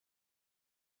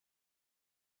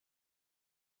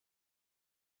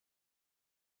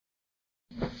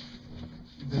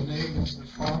the name of the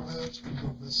Father, and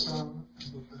of the Son,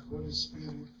 and of the Holy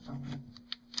Spirit. Amen.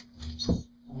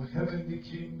 O Heavenly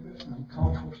King and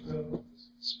Comforter,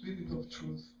 Spirit of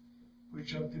truth,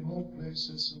 which art in all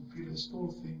places and fillest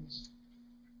all things,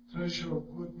 treasure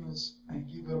of goodness and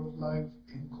giver of life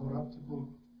incorruptible,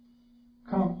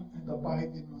 come and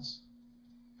abide in us.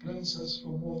 Cleanse us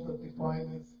from all that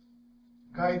defileth,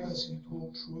 guide us into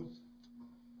all truth,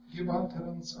 give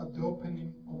utterance at the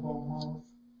opening of our mouth,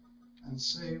 and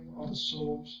save our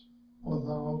souls, O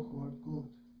thou who art good.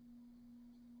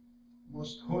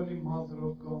 Most Holy Mother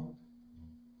of God,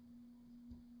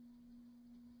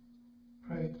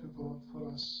 pray to God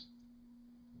for us.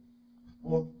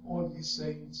 All ye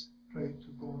saints, pray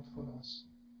to God for us.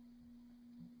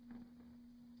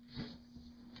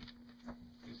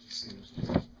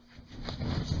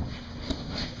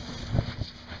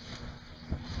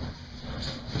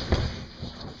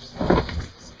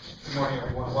 Good morning,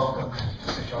 everyone. Welcome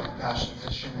to our Compassionate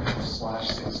Mission /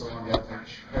 Silouan the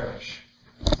Athonite Parish.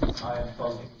 I am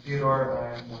Father Theodore.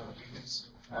 I am one of the deacons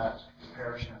at the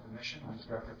parish and at the mission. I'm the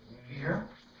director of community here.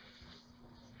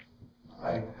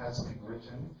 I had something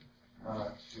written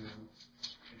to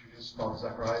introduce Father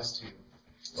Zacharias to you,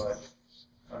 but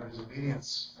under his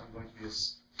obedience, I'm going to be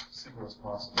as simple as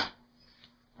possible.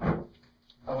 I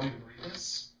won't even read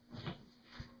this,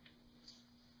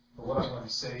 but what I'm going to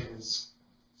say is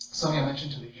something I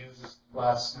mentioned to the youth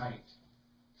last night,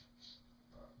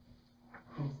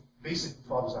 who basically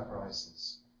Father Zacharias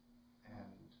is, and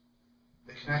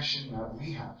the connection that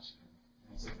we have to him.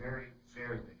 And it's a very,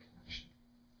 very big connection.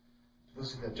 For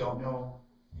those of you that don't know,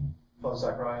 Father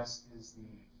Zacharias is the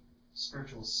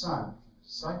spiritual son, the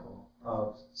disciple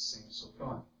of Saint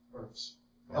Sophrony, or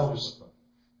Elder Sophrony,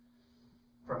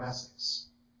 from Essex.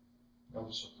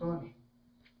 Elder Sophrony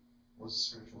was the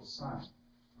spiritual son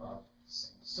of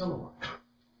Saint Silouan,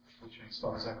 which makes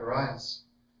Father Zacharias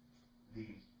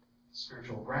the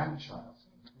spiritual grandchild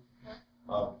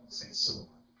of Saint Silouan.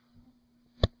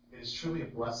 It is truly a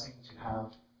blessing to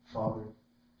have Father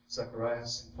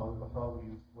Zacharias and Father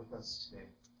Bartholomew with us today.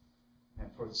 And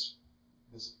for this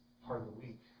part of the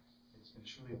week, it's been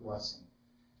truly a blessing.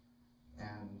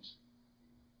 And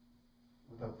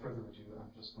without further ado,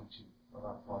 I'm just going to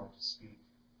allow Father to speak.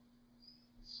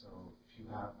 So if you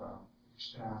have, I'm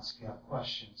just going to ask if you have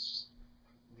questions,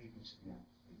 just leave them to the end,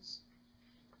 please.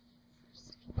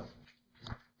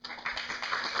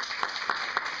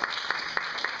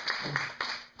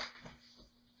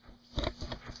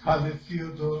 Father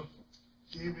Theodore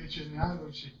gave a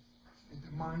genealogy. It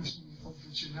reminds me of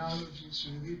the genealogies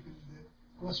we read in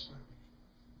the Gospel,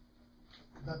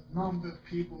 that number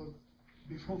people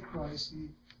before Christ, the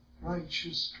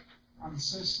righteous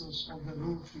ancestors of the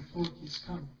Lord before his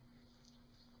coming.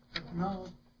 But now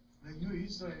the new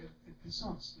Israel, it is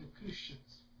us, the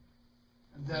Christians,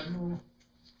 and there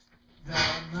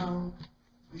are now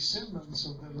descendants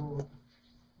of the Lord,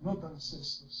 not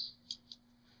ancestors.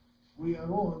 We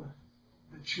are all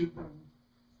the children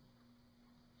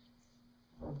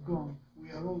of God. We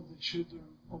are all the children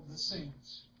of the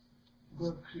saints.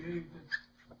 God created,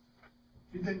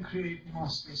 he didn't create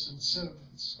masters and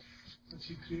servants, but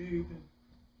he created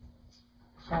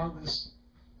fathers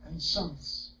and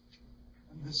sons.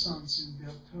 And the sons in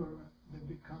their turn,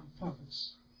 they become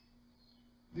fathers.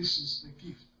 This is the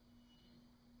gift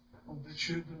of the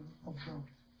children of God.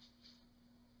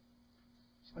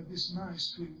 But it's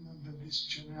nice to remember these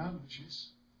genealogies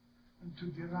and to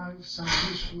derive some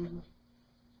useful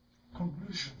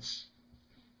conclusions.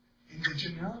 In the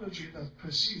genealogy that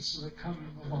precedes the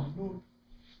coming of our Lord,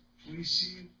 we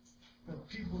see that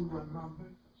people were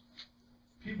numbered,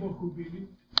 people who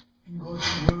believed in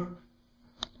God's word,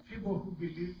 people who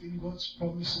believed in God's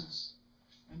promises,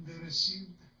 and they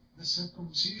received the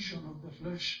circumcision of the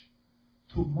flesh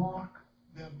to mark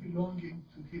their belonging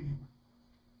to him.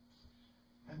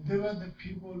 And they were the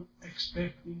people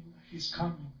expecting his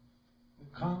coming,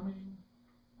 the coming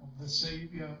of the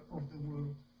Savior of the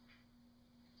world.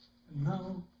 And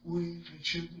now we, the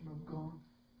children of God,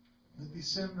 the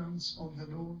descendants of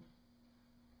the Lord,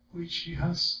 which he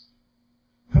has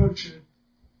purchased,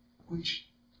 which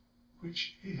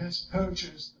he has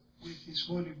purchased with his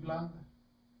holy blood,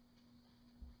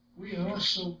 we are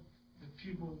also the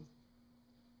people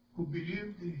who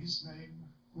believed in his name,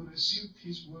 who received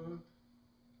his word.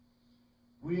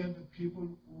 We are the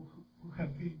people who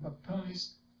have been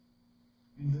baptized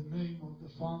in the name of the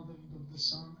Father, and of the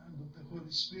Son, and of the Holy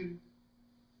Spirit.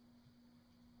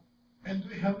 And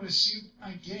we have received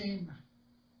again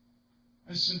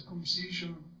a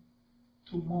circumcision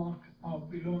to mark our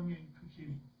belonging to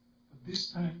him. But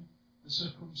this time, the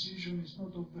circumcision is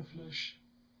not of the flesh,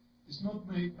 is not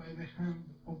made by the hand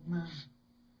of man.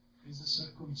 It is the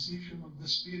circumcision of the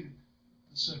Spirit,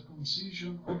 the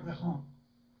circumcision of the heart.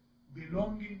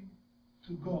 Belonging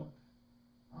to God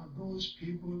are those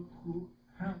people who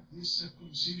have this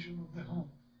circumcision of the heart,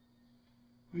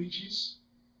 which is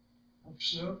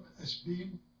observed as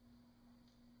being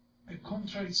a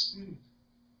contrite spirit,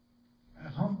 a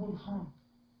humble heart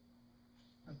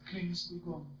that clings to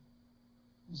God.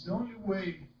 It's the only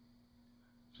way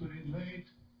to relate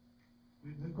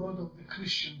with the God of the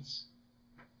Christians,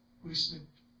 who is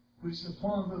the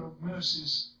Father of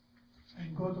mercies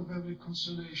and God of every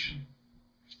consolation.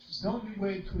 It's the only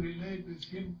way to relate with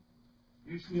Him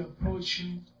if we approach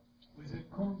Him with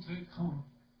a contrite heart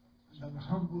and a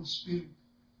humble spirit.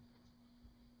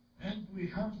 And we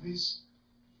have this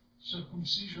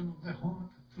circumcision of the heart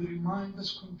to remind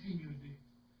us continually,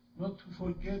 not to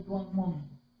forget one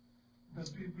moment that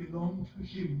we belong to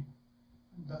Him,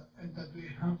 and that we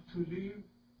have to live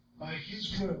by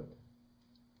His word.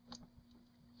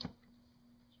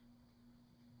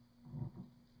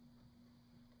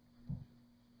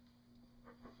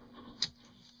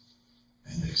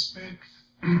 And expect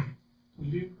to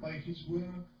live by His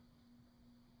word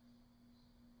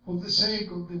for the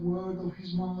sake of the word of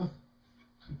His mouth,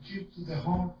 to keep to the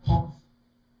hard path,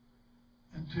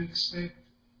 and to expect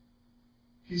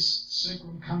His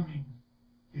second coming.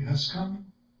 He has come,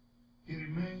 He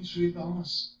remains with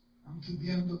us until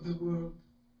the end of the world,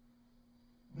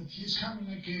 but He is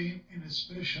coming again in a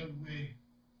special way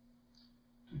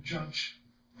to judge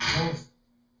both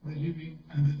the living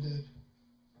and the dead.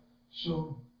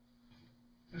 So,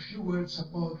 a few words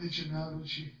about the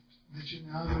genealogy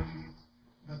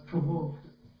that provoked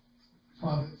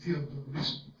Father Theodore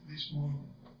this morning.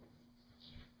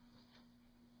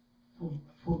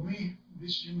 For me,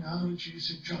 this genealogy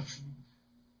is a judgment.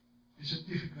 It's a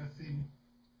difficult thing,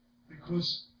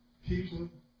 because people,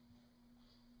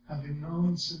 having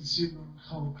known St. Silouan,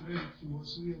 how great he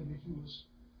was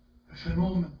a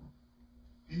phenomenon.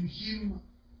 In him,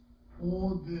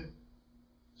 all the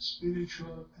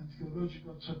spiritual and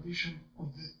theological tradition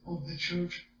of the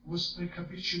Church was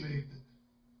recapitulated.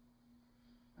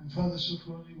 And Father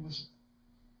Sophrony was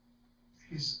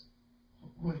his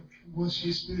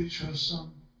spiritual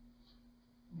son,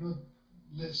 not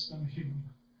less than him.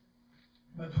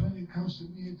 But when it comes to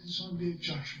me, it is only a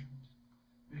judgment,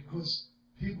 because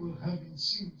people having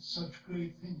seen such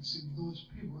great things in those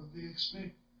people, they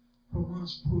expect from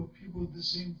us poor people the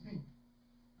same thing,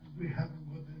 and we haven't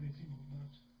got anything of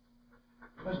that.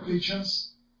 But we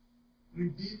just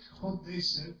repeat what they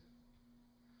said,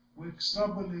 we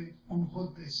extrapolate on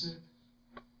what they said,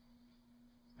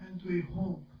 and we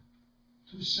hope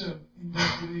to serve in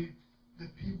that way the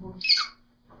people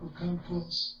who come to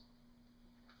us,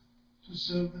 to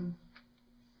serve them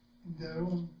in their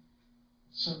own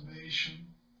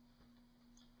salvation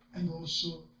and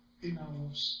also in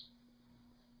ours.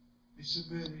 It's a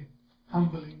very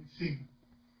humbling thing.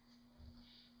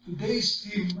 Today's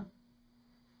theme,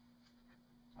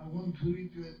 I want to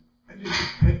read you a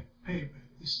little paper.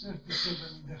 It's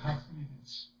 37.5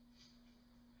 minutes.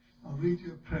 I'll read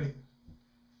you a prayer,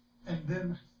 and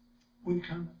then we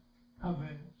can have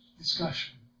a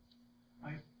discussion.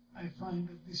 I find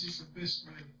that this is the best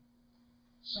way.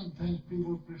 Sometimes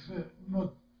people prefer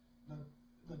not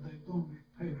that I don't read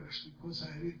papers, because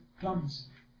I read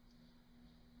clumsily.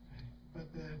 But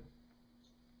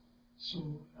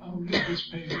so I'll read this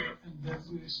paper, and then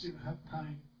we still have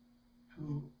time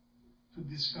to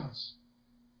discuss.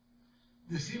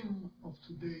 The theme of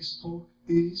today's talk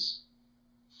is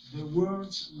the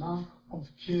world's lack of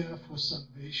care for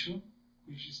salvation,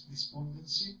 which is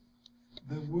despondency.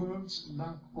 The world's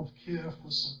lack of care for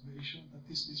salvation,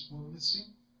 that is despondency.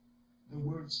 The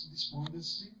world's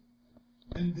despondency,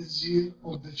 and the zeal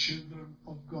of the children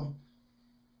of God.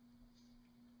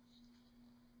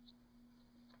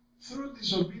 Through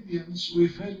disobedience we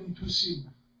fell into sin,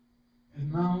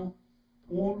 and now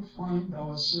all find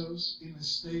ourselves in a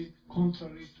state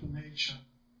contrary to nature.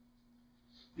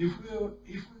 If we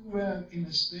were in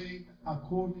a state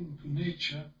according to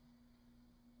nature,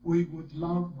 we would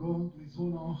love God with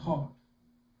all our heart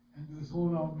and with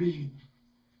all our being,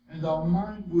 and our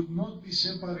mind would not be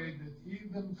separated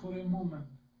even for a moment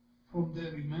from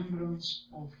the remembrance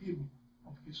of Him,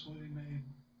 of His holy name.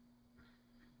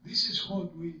 This is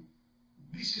what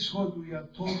we are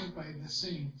taught by the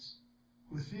saints,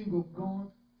 who think of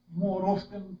God more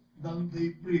often than they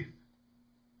breathe.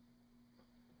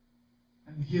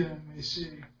 And here I may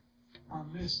say,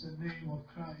 unless the name of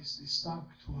Christ is stuck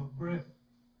to our breath,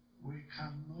 we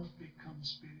cannot become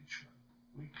spiritual.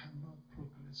 We cannot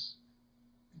progress.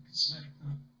 It is like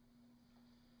that.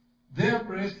 Their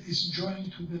breath is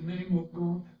joined to the name of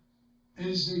God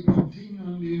as they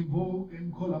continually invoke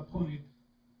and call upon it,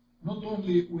 not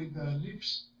only with their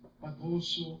lips, but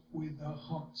also with their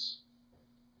hearts.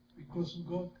 Because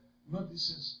God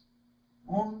notices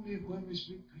only when we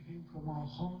speak to Him from our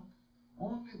heart,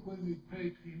 only when we pray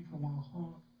to Him from our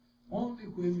heart, only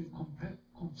when we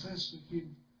confess to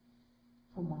Him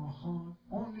from our heart,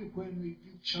 only when we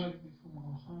give charity from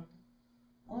our heart,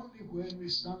 only when we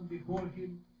stand before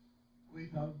Him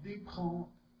with our deep heart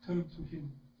turned to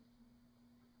Him.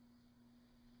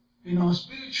 In our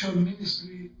spiritual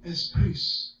ministry as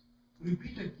priests,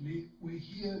 repeatedly we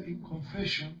hear in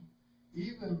confession,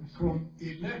 even from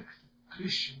elect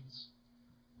Christians,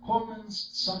 comments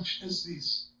such as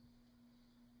this: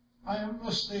 I am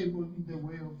not stable in the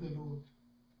way of the Lord.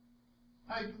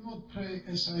 I do not pray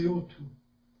as I ought to.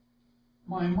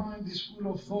 My mind is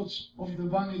full of thoughts of the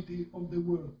vanity of the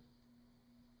world.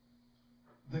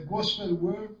 The gospel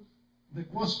word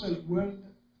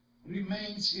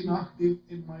remains inactive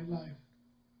in my life.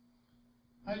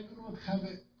 I do not have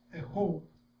a hope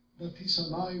that is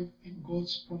alive in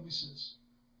God's promises.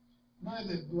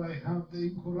 Neither do I have the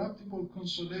incorruptible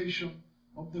consolation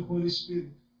of the Holy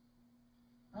Spirit.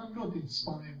 I am not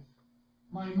inspired.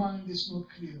 My mind is not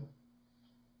clear.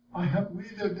 I have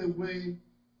withered away,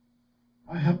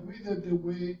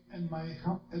 and my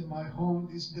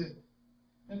heart is dead,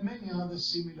 and many other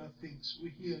similar things we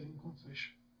hear in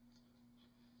confession.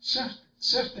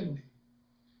 Certainly,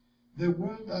 the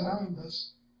world around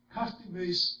us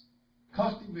cultivates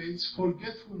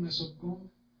forgetfulness of God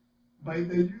by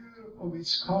the lure of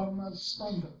its carnal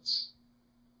standards,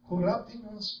 corrupting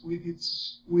us with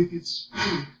its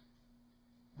spirit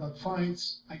that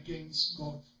fights against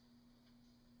God.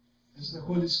 As the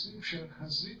Holy Scripture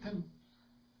has written,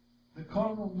 the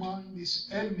carnal mind is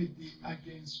enmity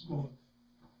against God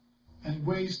and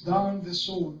weighs down the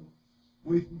soul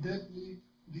with deadly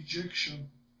dejection,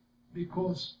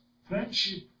 because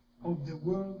friendship of the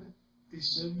world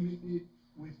is enmity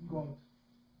with God.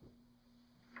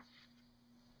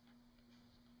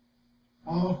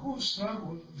 Our whole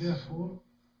struggle, therefore,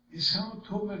 is how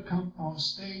to overcome our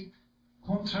state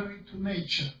contrary to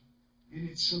nature in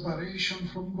its separation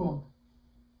from God,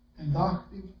 and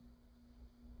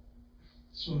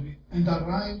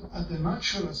arrive at the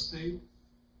natural state,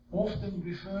 often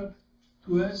referred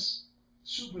to as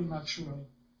supernatural,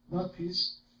 that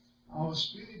is, our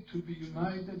spirit to be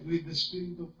united with the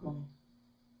Spirit of God.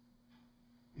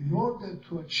 In order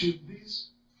to achieve this,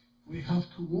 we have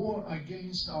to war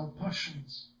against our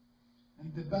passions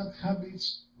and the bad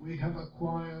habits we have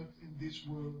acquired in this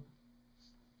world.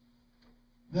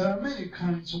 There are many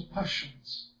kinds of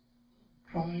passions: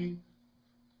 pride,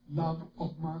 love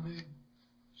of money,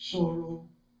 sorrow,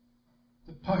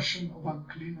 the passion of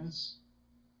uncleanness.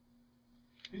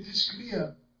 It is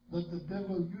clear that the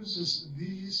devil uses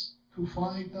these to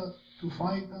fight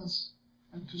us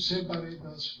and to separate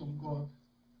us from God.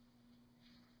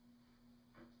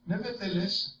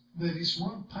 Nevertheless, there is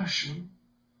one passion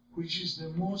which is the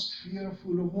most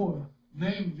fearful of all,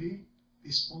 namely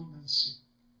despondency.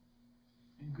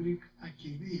 In Greek,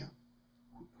 akidia,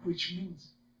 which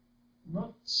means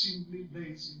not simply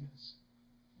laziness,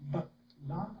 but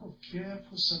lack of care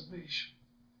for salvation.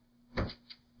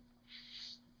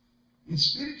 In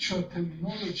spiritual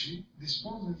terminology,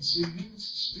 despondency means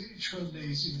spiritual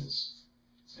laziness,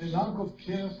 a lack of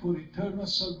care for eternal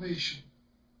salvation,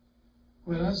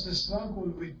 whereas the struggle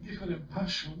with different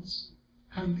passions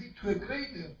can lead to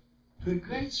a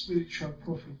great spiritual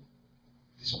profit.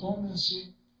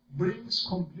 Despondency brings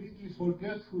completely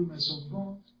forgetfulness of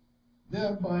God,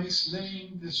 thereby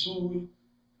slaying the soul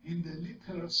in the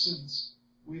literal sense,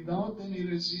 without any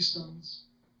resistance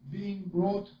being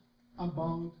brought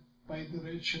about by the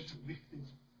wretched victim.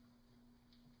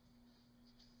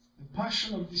 The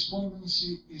passion of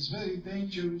despondency is very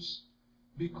dangerous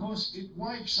because it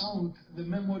wipes out the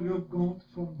memory of God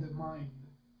from the mind.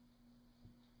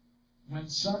 When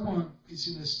someone is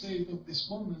in a state of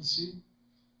despondency,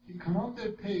 he can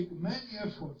undertake many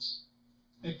efforts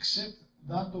except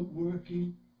that of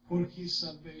working for his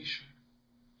salvation.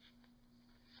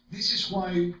 This is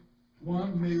why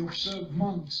one may observe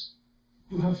monks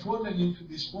who have fallen into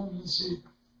despondency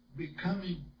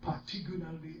becoming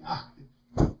particularly active,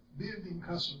 building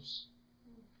castles.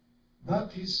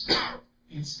 That is,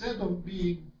 instead of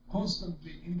being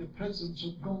constantly in the presence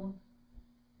of God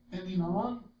and in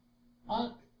an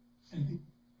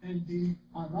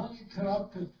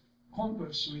uninterrupted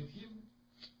converse with Him,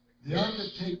 they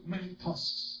undertake many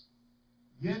tasks,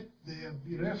 yet they are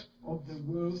bereft of the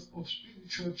worth of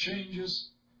spiritual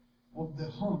changes of the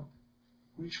heart,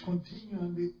 which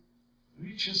continually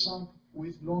reaches up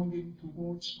with longing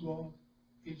towards God,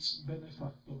 its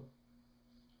benefactor.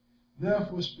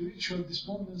 Therefore, spiritual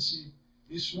despondency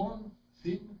is one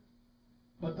thing,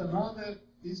 but another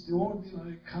is the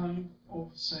ordinary kind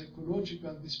of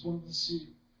psychological despondency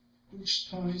which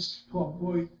tries to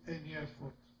avoid any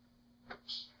effort.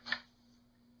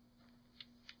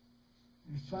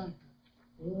 In fact,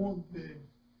 all the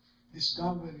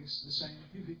discoveries, the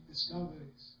scientific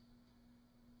discoveries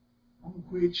on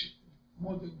which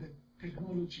modern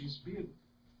technology is built,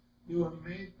 they were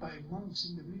made by monks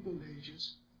in the Middle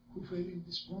Ages who fell in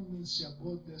despondency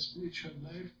about their spiritual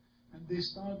life, and they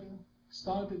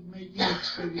started making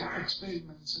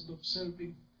experiments and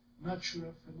observing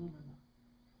natural phenomena.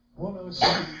 All our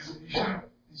civilization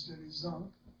is the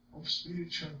result of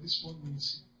spiritual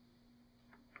despondency.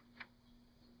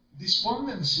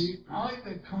 Despondency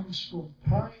either comes from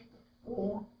pride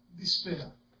or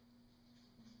despair.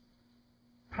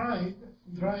 Pride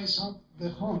dries up the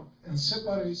heart and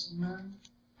separates man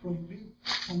from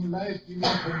life-giving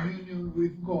communion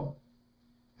with God,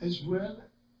 as well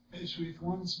as with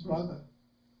one's brother.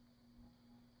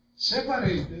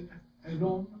 Separated,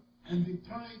 alone, and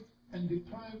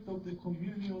deprived of the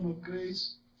communion of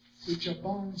grace which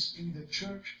abounds in the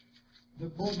church, the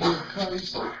body of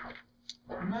Christ,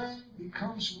 man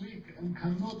becomes weak and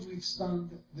cannot withstand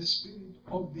the spirit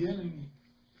of the enemy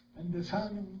and the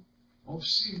famine of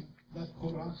sin that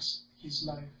corrupts his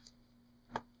life.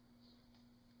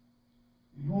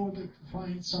 In order to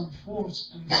find some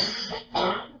force and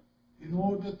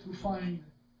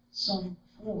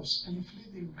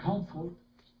fleeting comfort,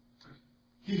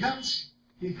 he hands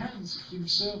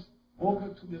himself over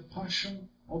to the passion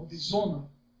of dishonor,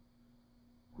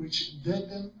 which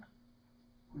deaden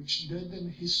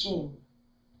his soul,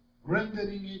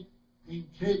 rendering it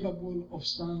incapable of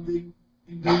standing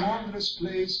in the wondrous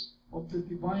place of the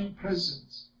divine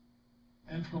presence,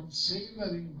 and from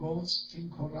savoring God's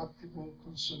incorruptible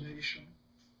consolation.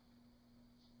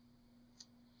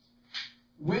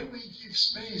 When we give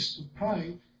space to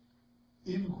pride,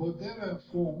 in whatever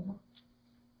form,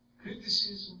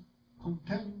 criticism,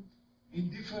 contempt,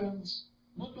 indifference,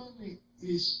 not only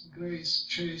is grace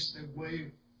chased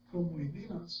away from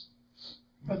within us,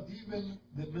 but even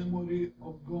the memory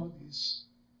of God is.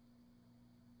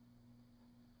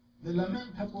 The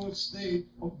lamentable state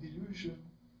of delusion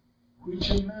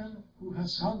which a man who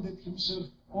has handed himself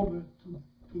over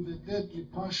to the deadly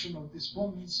passion of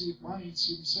despondency finds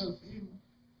himself in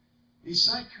is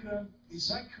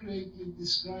accurately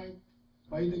described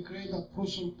by the great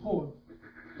Apostle Paul,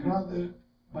 rather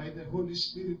by the Holy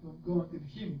Spirit of God in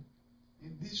him,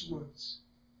 in these words: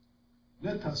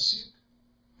 "Let us sit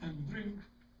and drink,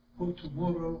 for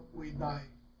tomorrow we die."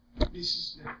 This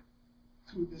is the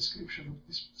true description of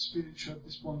this spiritual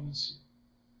despondency.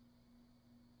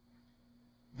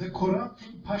 The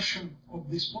corrupting passion of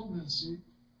despondency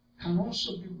can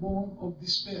also be born of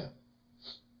despair.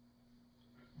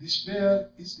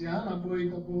 Despair is the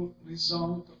unavoidable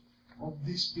result of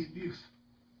disbelief.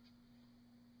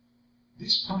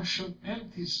 This passion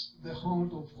empties the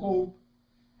heart of hope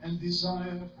and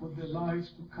desire for the life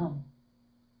to come.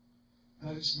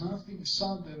 There is nothing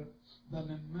sadder than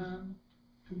a man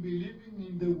to be living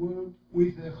in the world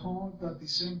with a heart that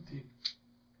is empty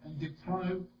and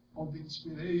deprived of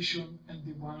inspiration and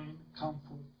divine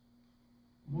comfort.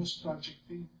 The most tragic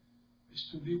thing is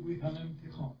to live with an empty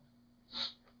heart.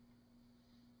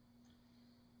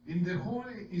 In the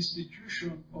holy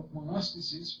institution of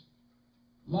monasticism,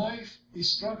 life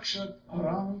is structured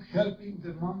around helping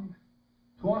the monk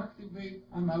to activate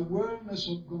an awareness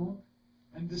of God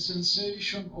and the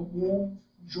sensation of warmth,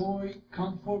 joy,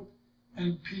 comfort,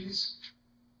 and peace,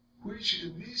 which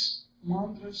this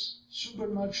wondrous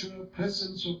supernatural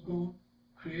presence of God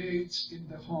creates in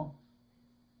the heart.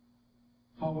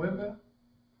 However,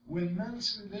 when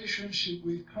man's relationship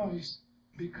with Christ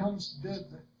becomes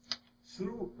dead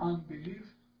through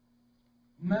unbelief,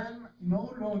 man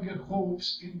no longer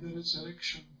hopes in the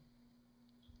resurrection.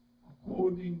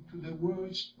 According to the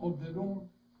words of the Lord,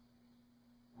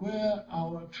 "Where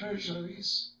our treasure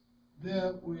is,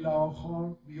 there will our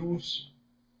heart be also."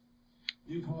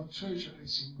 If our treasure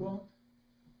is in God,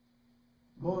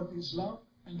 God is love,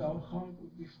 and our heart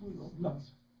will be full of love,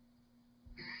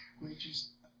 which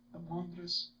is a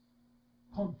wondrous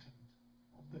content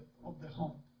of the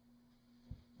heart.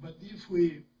 But if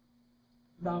we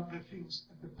love the things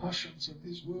and the passions of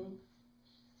this world,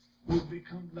 we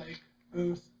become like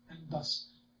earth and dust,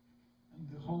 and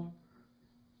the heart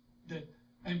dead,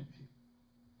 empty.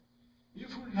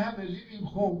 If we have a living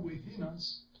hope within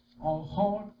us, our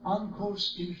heart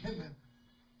anchors in heaven,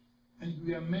 and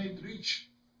we are made rich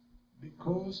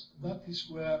because that is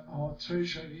where our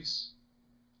treasure is.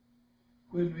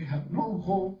 When we have no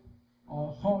hope,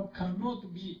 our heart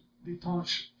cannot be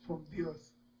detached from the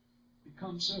earth,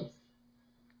 becomes earth.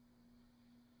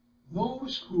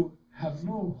 Those who have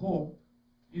no hope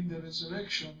in the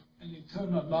resurrection and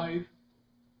eternal life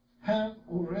have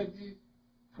already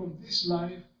from this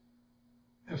life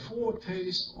a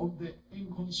foretaste of the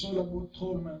inconsolable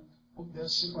torment of their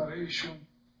separation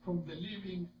from the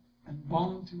living and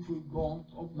bountiful God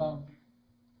of love.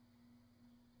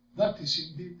 That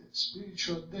is indeed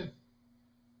spiritual death,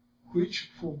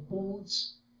 which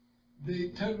forebodes the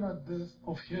eternal death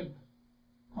of hell.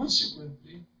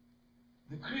 Consequently,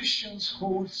 the Christian's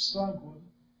whole struggle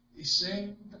is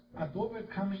aimed at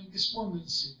overcoming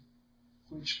despondency,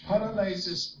 which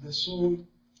paralyzes the soul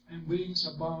and brings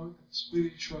about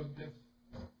spiritual death.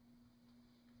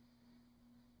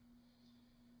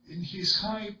 In his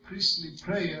high priestly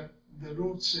prayer, the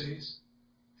Lord says,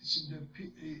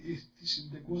 it is in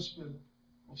the Gospel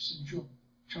of St. John,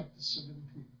 chapter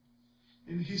 17.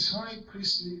 In his high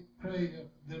priestly prayer,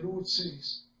 the Lord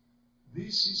says,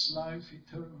 "This is life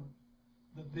eternal,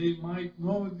 that they might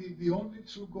know thee, the only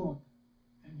true God,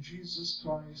 and Jesus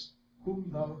Christ,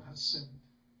 whom thou hast sent."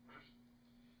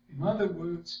 In other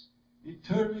words,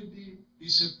 eternity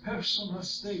is a personal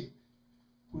state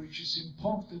which is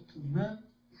imparted to man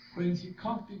when he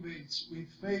cultivates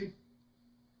with faith,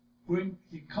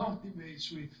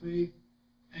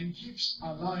 and keeps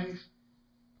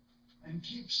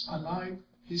alive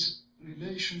his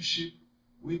relationship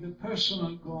with the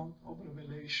personal God of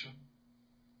revelation,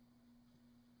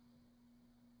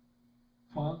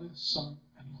 Father, Son,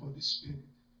 and Holy Spirit.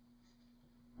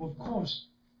 Of course,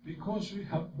 because we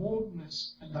have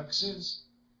boldness and access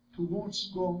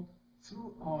towards God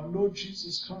through our Lord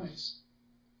Jesus Christ,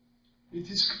 it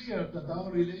is clear that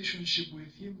our relationship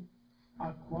with Him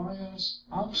acquires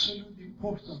absolute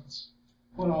importance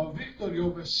for our victory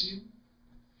over sin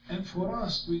and for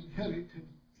us to inherit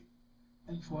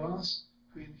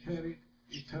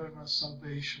eternal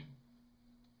salvation.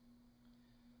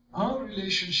 Our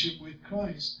relationship with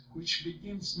Christ, which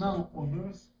begins now on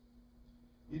earth,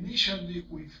 initially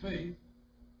with faith,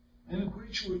 and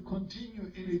which will continue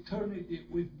in eternity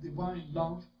with divine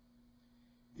love,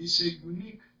 is a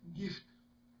unique gift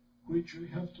which we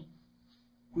have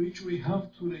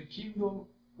to rekindle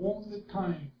all the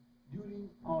time during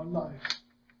our life,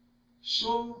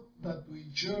 so that we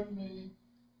journey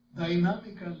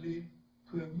dynamically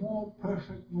to a more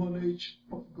perfect knowledge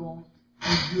of God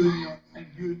and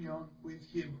union with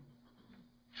Him.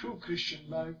 True Christian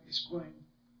life is going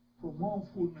from more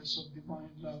fullness of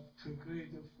divine love to a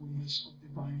greater fullness of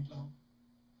divine love.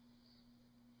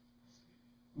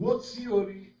 What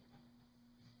theory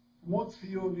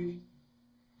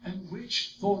and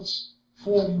which thoughts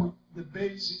form the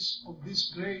basis of this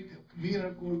great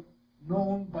miracle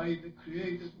known by the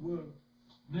created world,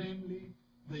 namely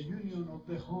the union of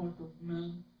the heart of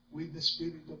man with the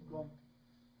Spirit of God?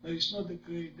 There is not a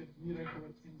greater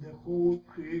miracle in the whole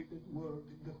created world,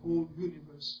 in the whole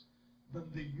universe,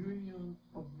 than the union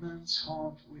of man's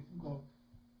heart with God.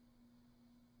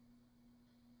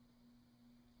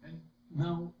 And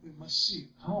now we must see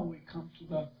how we come to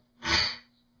that.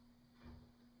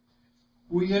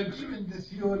 We are given the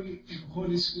theory in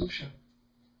Holy Scripture.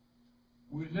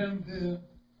 We learn there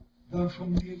that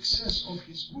from the excess of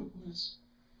His goodness,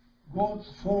 God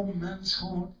formed man's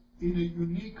heart in a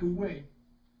unique way,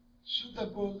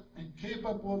 suitable and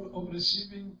capable of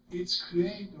receiving its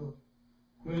Creator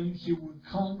when He would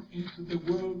come into the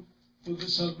world for the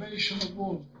salvation of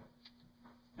all,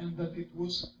 and that it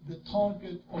was the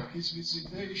target of His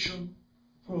visitation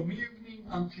from evening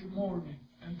until morning,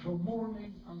 and from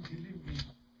morning until evening,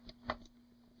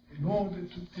 in order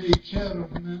to take care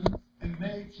of man and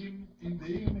make him in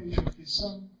the image of His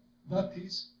Son, that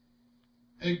is,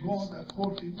 a God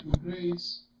according to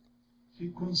grace. He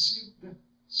conceived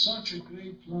such a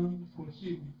great plan for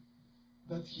him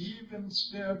that He even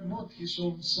spared not His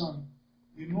own Son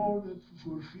in order to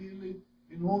fulfill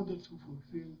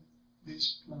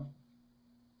this plan.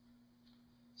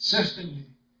 Certainly,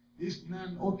 if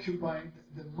man occupied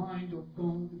the mind of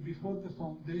God before the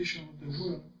foundation of the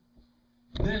world,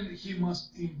 then he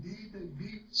must indeed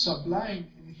be sublime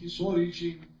in his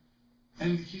origin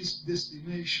and his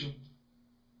destination,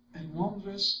 and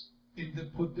wondrous in the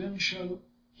potential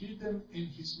hidden in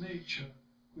his nature,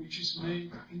 which is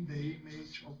made in the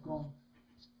image of God.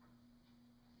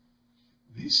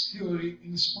 This theory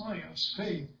inspires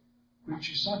faith,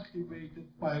 which is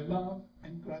activated by love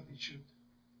and gratitude.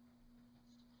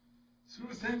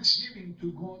 Through thanksgiving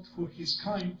to God for His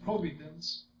kind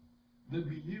providence, the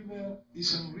believer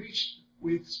is enriched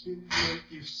with spiritual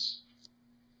gifts.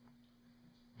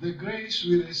 The grace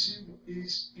we receive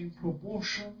is in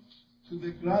proportion to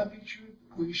the gratitude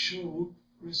we show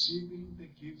receiving the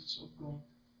gifts of God.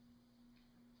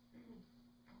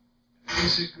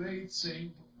 As a great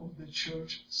saint of the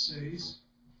Church says,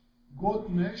 God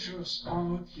measures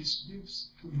out his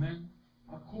gifts to men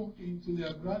according to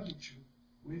their gratitude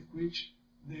with which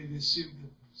they receive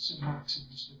them. St.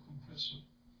 Maximus the Confessor.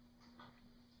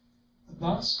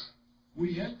 Thus,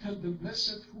 we enter the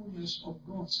blessed fullness of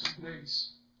God's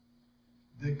grace.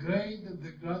 The greater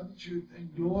the gratitude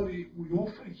and glory we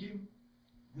offer him,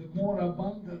 the more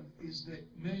abundant is the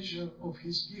measure of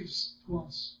his gifts to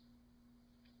us.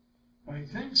 By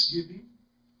thanksgiving,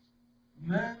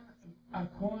 man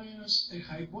acquires a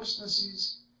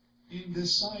hypostasis in the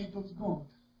sight of God,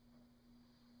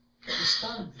 a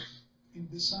standing in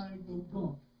the sight of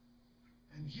God,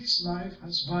 and his life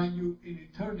has value in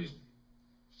eternity,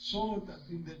 so that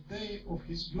in the day of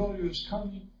his glorious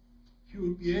coming, he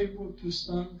will be able to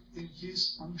stand in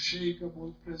his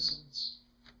unshakable presence.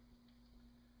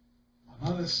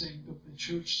 Another saint of the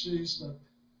Church says that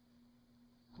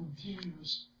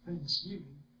continuous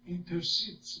thanksgiving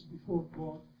intercedes before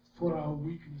God for our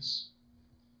weakness.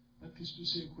 That is to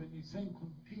say, when we thank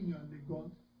continually God,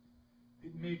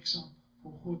 it makes up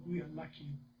for what we are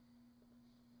lacking.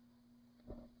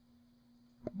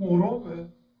 Moreover,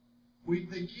 with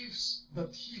the gifts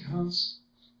that he has,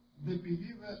 the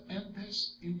believer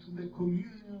enters into the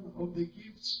communion of the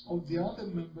gifts of the other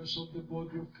members of the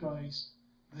body of Christ,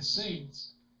 the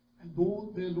saints, and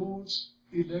all the Lord's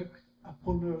elect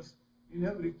upon earth in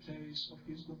every place of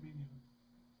his dominion.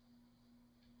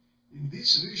 In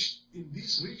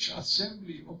this rich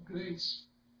assembly of grace,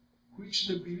 which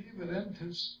the believer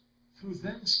enters through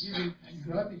thanksgiving and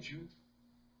gratitude,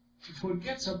 he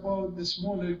forgets about the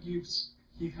smaller gifts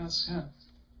he has had,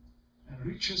 and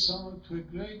reaches out to a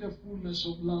greater fullness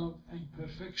of love and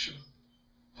perfection,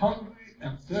 hungry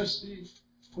and thirsty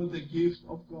for the gift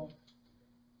of God.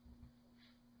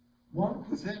 One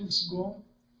who thanks God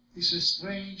is a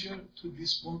stranger to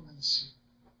despondency.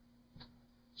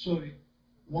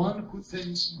 One who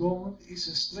thanks God is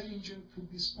a stranger to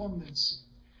despondency,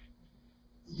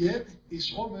 yet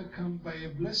is overcome by a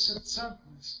blessed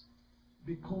sadness,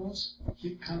 because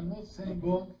he cannot thank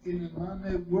God in a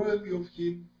manner worthy of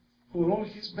him for all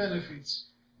his benefits,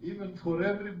 even for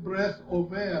every breath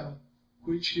of air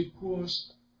which he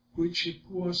pours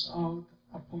out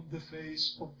upon the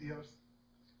face of the earth.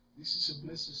 This is a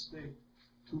blessed state,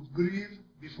 to grieve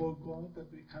before God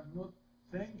that we cannot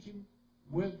thank him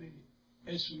worthily,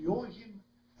 as we owe him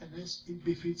and as it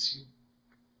befits him.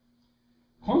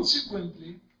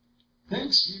 Consequently,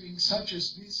 thanksgiving such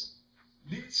as this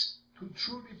leads to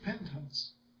true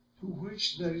repentance, to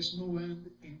which there is no end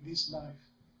in this life.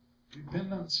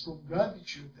 Repentance from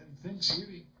gratitude and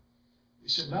thanksgiving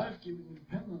is a life-giving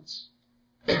repentance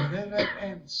that never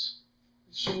ends.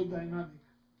 It's so dynamic.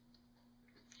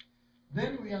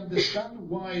 Then we understand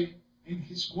why in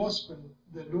his gospel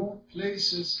the Lord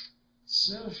places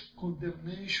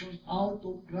self-condemnation out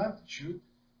of gratitude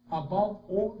above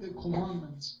all the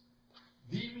commandments,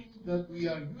 deeming that we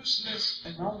are useless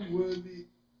and unworthy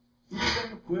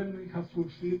even when we have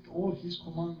fulfilled all his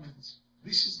commandments.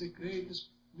 This is the greatest,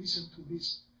 listen to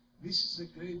this, this is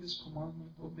the greatest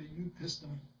commandment of the New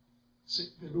Testament.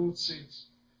 The Lord says,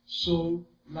 so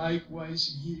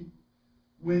likewise ye,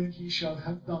 when ye shall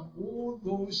have done all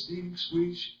those things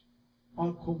which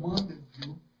are commanded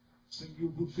you, when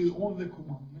you fulfill all the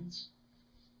commandments,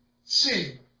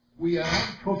 say, we are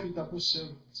unprofitable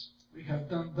servants. We have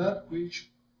done that which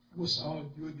was our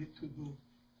duty to do.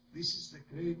 This is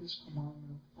the greatest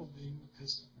commandment of the New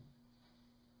Testament.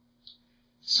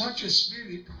 Such a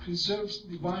spirit preserves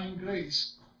divine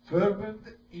grace, fervent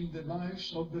in the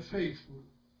lives of the faithful.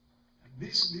 And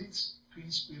this leads to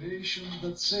inspiration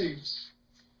that saves,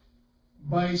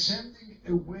 by sending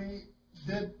away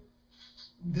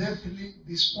deathly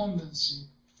despondency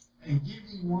and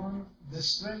giving one the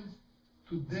strength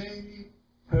to daily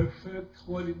perfect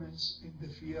holiness in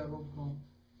the fear of God.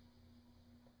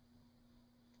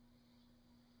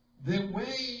 The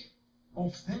way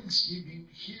of thanksgiving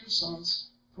heals us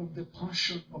from the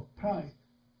passion of pride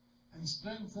and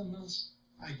strengthens us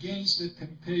against the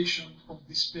temptation of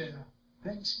despair.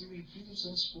 Thanksgiving heals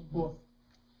us from both.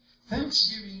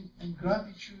 Thanksgiving and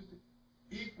gratitude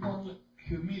equal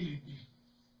humility.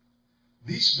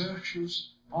 These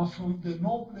virtues are from the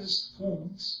noblest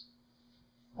forms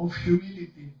of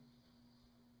humility.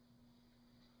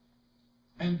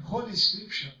 And Holy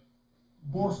Scripture,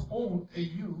 both Old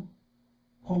and New,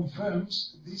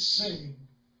 confirms this saying.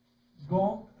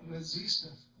 God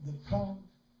resisteth the proud,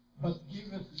 but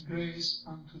giveth grace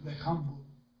unto the humble.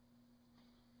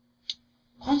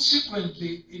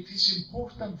 Consequently, it is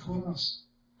important for us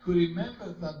to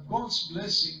remember that God's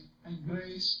blessing and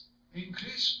grace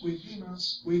increase within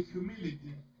us with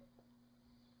humility,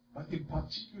 but in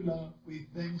particular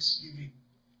with thanksgiving.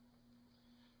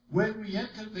 When we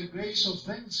enter the grace of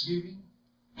thanksgiving,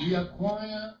 we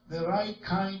acquire the right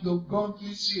kind of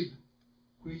godly zeal,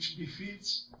 which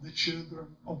befits the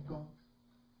children of God.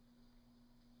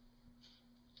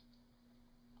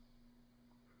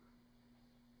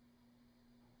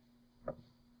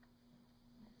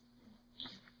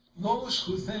 Those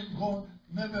who thank God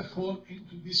never fall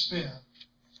into despair,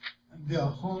 and their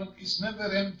heart is never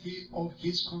empty of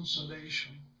His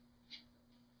consolation.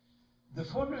 The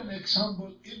following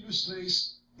example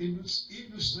illustrates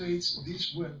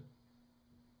this well.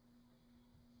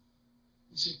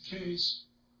 It's a case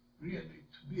really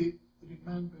to be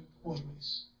remembered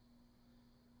always.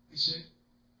 It's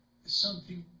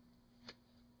something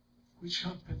which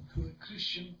happened to a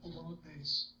Christian of our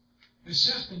days. A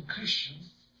certain Christian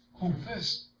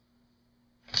confessed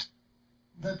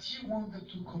that he wanted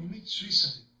to commit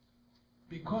suicide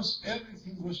because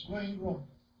everything was going wrong.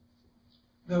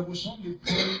 There was only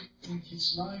pain in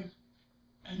his life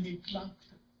and it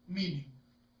lacked meaning.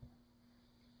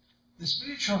 The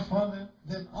spiritual father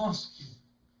then asked him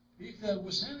if there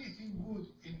was anything good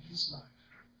in his life.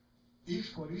 If,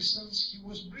 for instance, he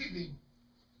was breathing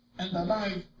and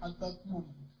alive at that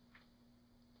moment.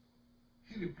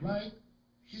 His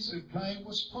reply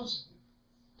was positive.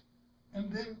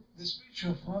 And then the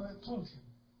spiritual father told him,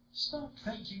 stop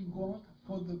thanking God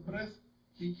for the breath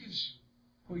He gives you,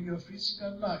 for your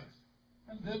physical life,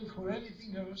 and then for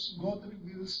anything else God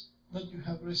reveals that you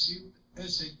have received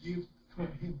as a gift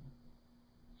from Him.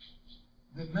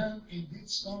 The man indeed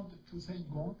started to thank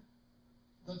God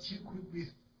that he could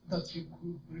breathe,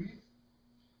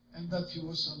 and that he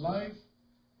was alive,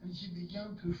 and he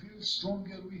began to feel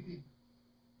stronger within.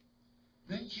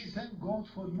 Then he thanked God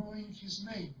for knowing His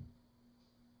name,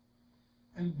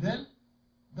 and then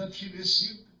that he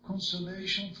received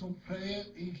consolation from prayer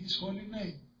in His holy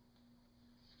name.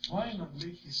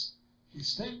 Finally,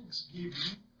 his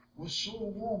thanksgiving was so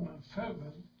warm and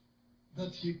fervent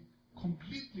that he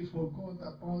completely forgot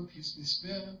about his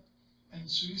despair and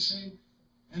suicide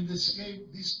and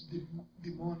escaped this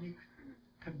demonic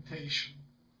temptation.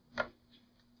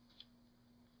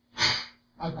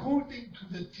 According to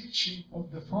the teaching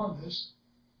of the fathers,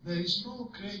 there is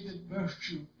no greater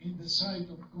virtue in the sight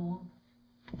of God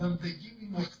than the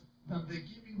giving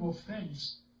of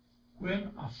thanks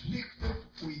when afflicted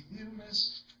with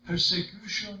illness,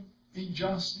 persecution,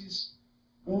 injustice,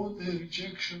 or the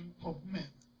rejection of men.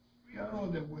 We are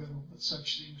all aware of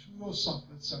such things. We all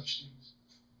suffered such things.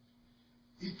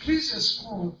 It pleases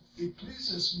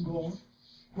God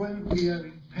when we are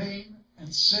in pain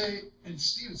and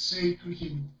still say to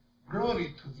Him,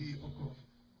 "Glory to Thee, O God.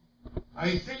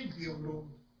 I thank Thee, O Lord,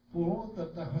 for all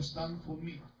that Thou hast done for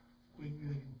me." When we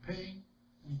are in pain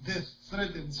and death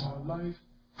threatens our life,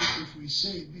 if we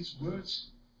say these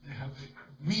words, they have a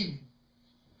meaning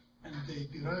and they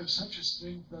derive such a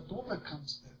strength that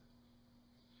overcomes death.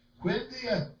 When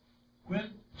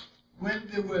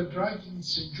they were dragging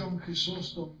St. John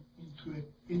Chrysostom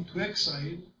into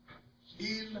exile,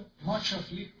 ill, much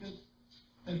afflicted,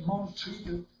 and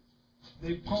maltreated,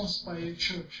 they passed by a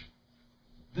church.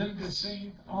 Then the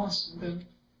saint asked them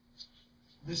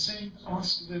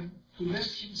to let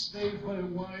him stay for a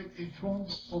while in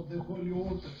front of the holy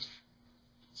altar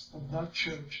of that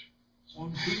church,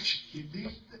 on which he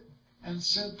lived and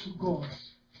said to God,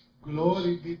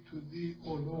 "Glory be to Thee,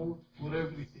 O Lord, for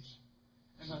everything."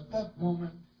 And at that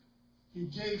moment, he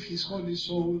gave his holy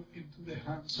soul into the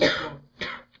hands of God.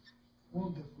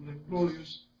 Wonderful and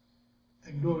glorious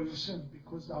end,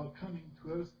 because our coming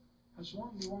to earth has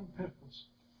only one purpose,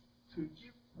 to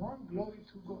give one glory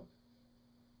to God.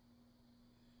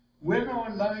 When our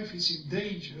life is in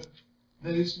danger,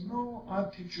 there is no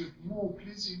attitude more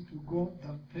pleasing to God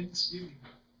than thanksgiving.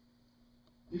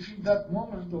 If in that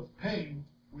moment of pain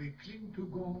we cling to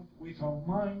God with our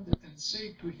mind and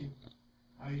say to Him,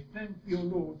 "I thank Thee, O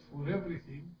Lord, for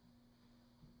everything,"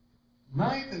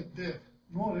 neither death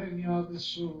nor any other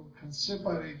sorrow can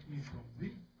separate me from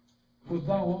Thee, for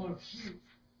Thou art He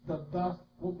that doth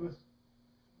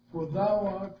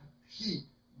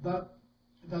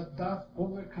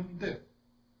overcome death.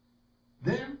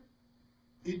 Then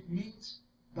it means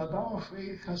that our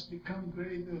faith has become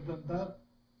greater than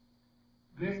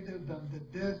the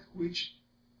death which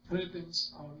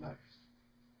threatens our life.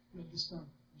 You understand?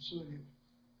 I'm sorry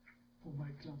for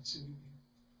my clumsy reading.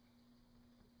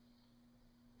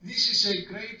 This is a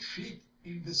great feat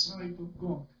in the sight of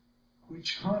God,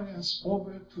 which carries us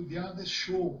over to the other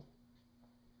shore.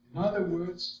 In other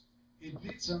words, it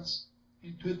leads us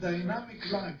into a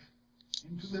dynamic life,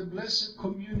 into the blessed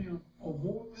communion of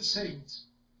all the saints,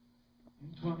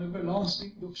 into an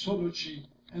everlasting doxology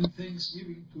and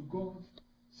thanksgiving to God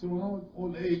throughout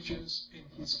all ages in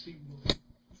His kingdom.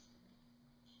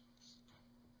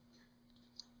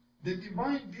 The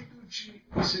divine liturgy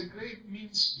is a great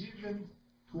means given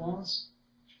to us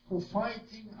for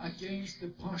fighting against the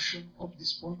passion of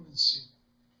despondency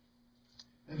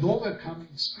and overcoming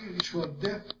spiritual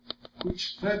death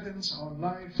which threatens our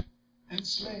life and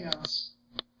slays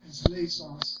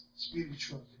us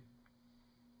spiritually.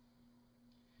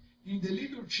 In the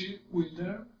liturgy we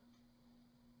learn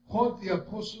what the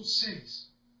apostle says,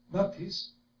 that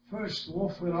is, first to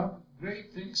offer up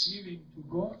great thanksgiving to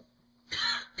God,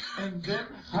 and then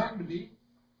humbly,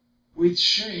 with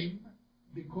shame,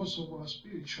 because of our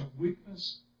spiritual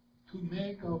weakness, to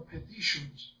make our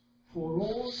petitions for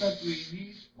all that we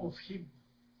need of Him.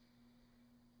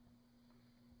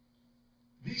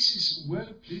 This is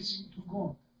well-pleasing to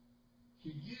God.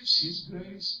 He gives His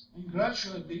grace, and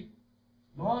gradually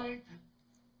light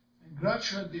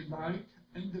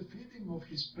and the feeling of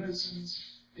His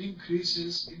presence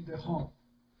increases in the heart.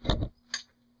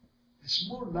 A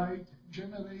small light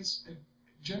generates a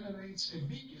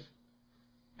bigger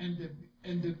and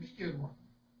a bigger one,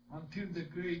 until the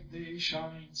great day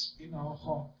shines in our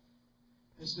heart,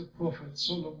 as the prophet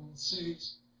Solomon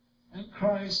says, and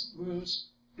Christ dwells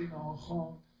in our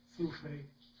heart through faith.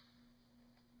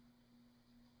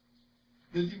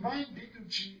 The divine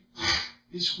liturgy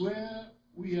is where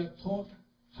we are taught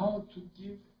how to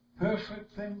give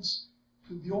perfect thanks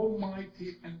to the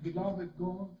Almighty and beloved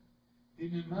God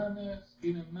in a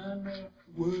manner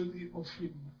worthy of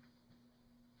Him.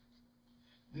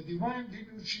 The divine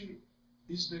liturgy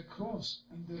is the cross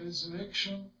and the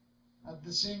resurrection at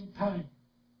the same time,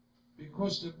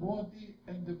 because the body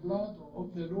and the blood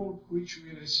of the Lord which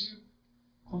we receive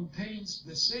contains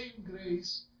the same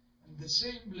grace and the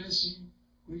same blessing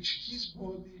which His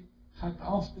body had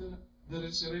after the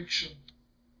resurrection,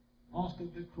 after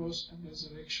the cross and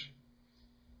resurrection,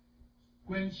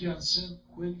 when He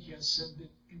ascended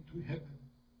into heaven.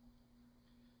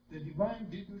 The divine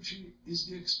liturgy is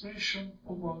the expression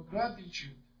of our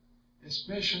gratitude,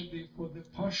 especially for the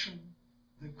passion,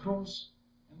 the cross,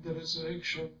 and the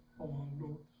resurrection of our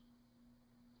Lord.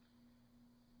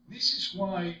 This is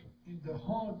why in the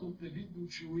heart of the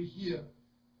liturgy we hear,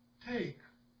 "Take,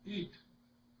 eat,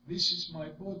 this is my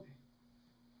body."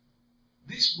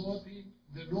 This body,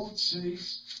 the Lord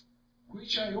says,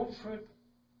 which I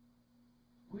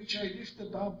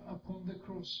lifted up upon the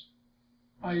cross,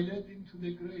 I led into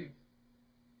the grave,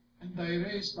 and I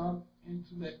raised up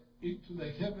into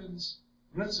the heavens,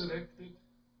 resurrected,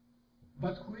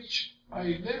 but which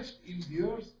I left in the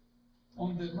earth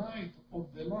on the night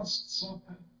of the Last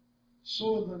Supper,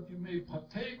 so that you may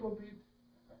partake of it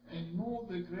and know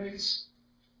the grace,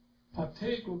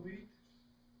 partake of it,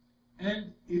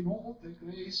 and in all the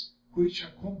grace which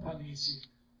accompanies it,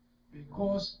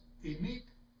 because in it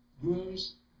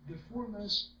dwells the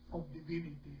fullness of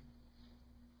divinity.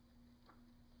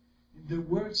 In the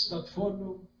words that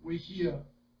follow, we hear,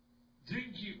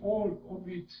 "Drink ye all of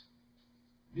it.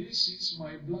 This is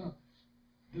my blood,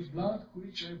 the blood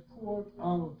which I poured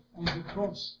out on the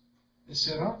cross as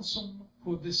a ransom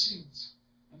for the sins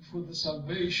and for the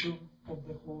salvation of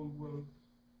the whole world."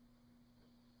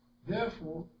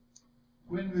 Therefore,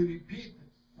 when we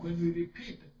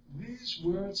repeat these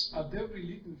words at every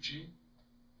liturgy,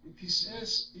 it is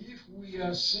as if we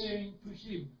are saying to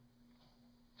Him,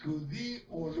 "To Thee,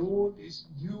 O Lord, is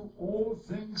due all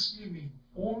thanksgiving,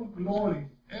 all glory,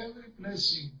 every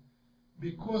blessing,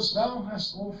 because Thou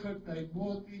hast offered Thy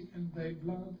body and Thy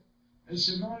blood as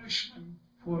a nourishment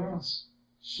for us,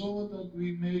 so that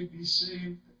we may be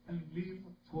saved and live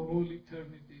for all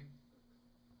eternity."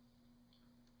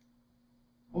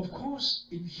 Of course,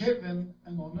 in heaven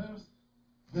and on earth,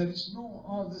 there is no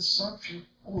other subject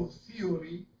or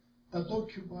theory that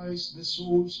occupies the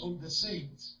souls of the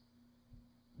saints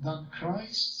than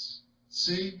Christ's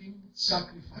saving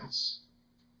sacrifice.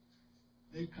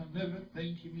 They can never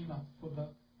thank Him enough for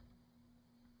that.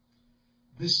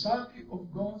 The study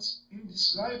of God's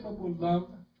indescribable love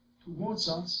towards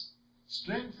us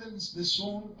strengthens the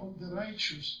soul of the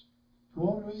righteous to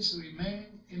always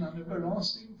remain in an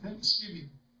everlasting thanksgiving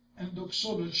and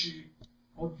doxology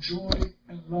of joy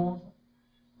and love,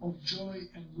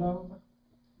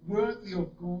 worthy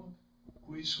of God,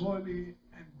 who is holy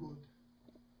and good.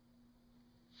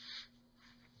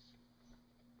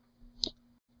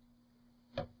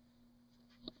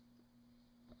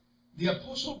 The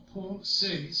Apostle Paul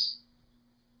says,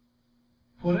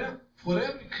 for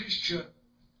every creature,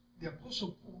 the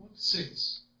Apostle Paul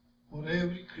says, for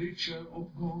every creature of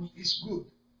God is good,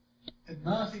 and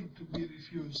nothing to be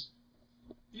refused,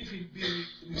 if it be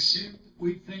received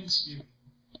with thanksgiving.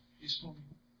 Is from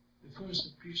the first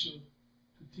epistle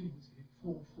to Timothy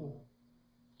 4:4.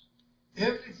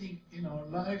 Everything in our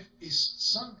life is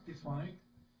sanctified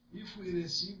if we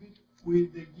receive it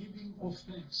with the giving of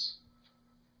thanks.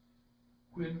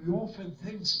 When we offer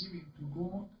thanksgiving to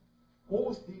God,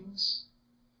 all things,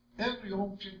 every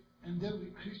object and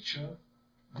every creature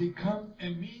become a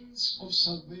means of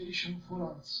salvation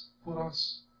for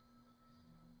us.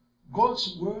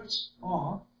 God's words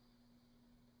are,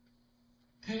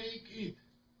 take it,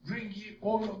 drink ye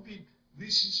all of it,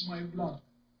 this is my blood.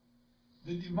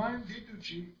 The divine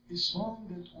liturgy is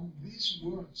founded on these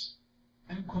words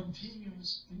and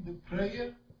continues in the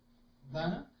prayer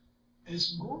that,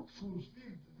 as God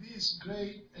fulfilled these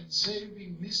great and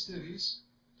saving mysteries,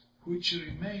 which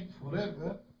remain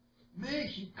forever, may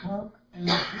He come and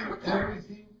fill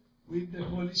everything with the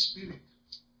Holy Spirit.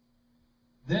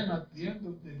 Then at the end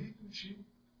of the liturgy,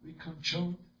 we can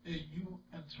chant a new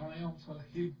and triumphal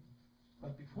hymn.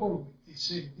 But before we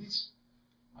say this,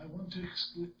 I want to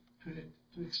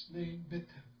explain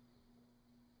better.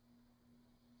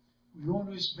 We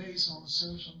always base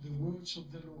ourselves on the words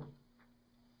of the Lord,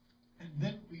 and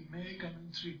then we make an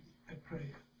entreaty, a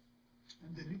prayer.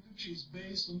 And the liturgy is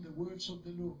based on the words of the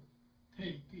Lord.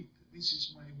 Take it, this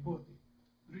is my body.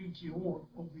 Drink ye all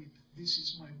of it, this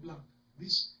is my blood.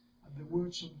 These are the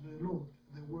words of the Lord,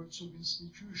 the words of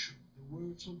institution, the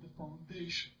words of the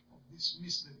foundation of this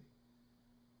mystery.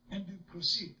 And you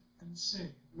proceed and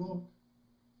say, Lord,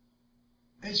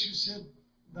 as you said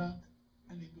that,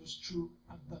 and it was true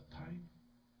at that time,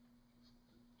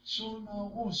 so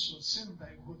now also send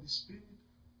thy Holy Spirit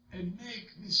and make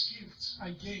these gifts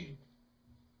again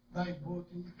thy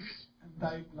body and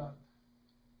thy blood.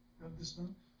 You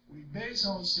understand? We base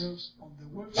ourselves on the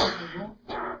words of the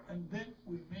Lord, and then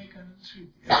we make an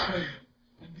entreaty, a prayer.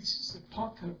 And this is the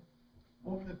pattern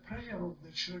of the prayer of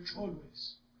the church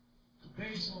always. To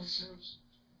base ourselves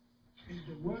in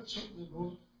the words of the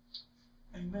Lord,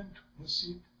 and then to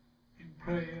proceed in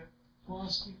prayer,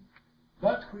 fasting,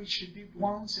 that which He did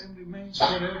once and remains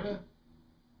forever,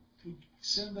 to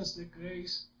send us the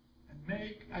grace and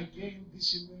make again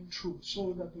this even true,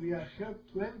 so that we are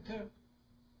helped to enter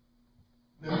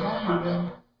the one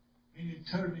realm in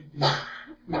eternity,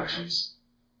 which is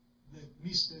the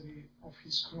mystery of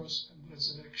His cross and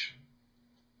resurrection.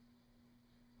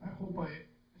 I hope I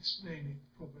explained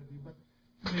it properly, but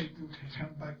maybe we can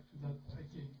come back to that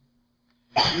again.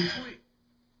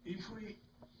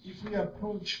 If we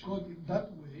approach God in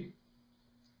that way,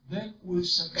 then we'll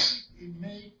succeed in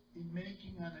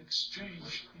making an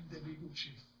exchange in the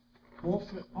liturgy.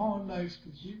 Offer our life to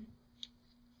Him,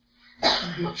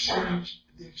 and the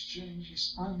exchange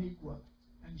is unequal,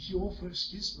 and He offers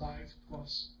His life to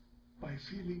us by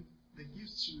filling the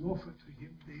gifts we offer to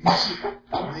Him,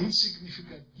 the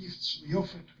insignificant gifts we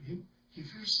offer to Him. He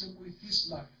fills them with His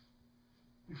life.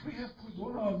 If we have put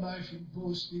all our life in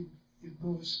those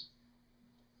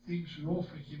things we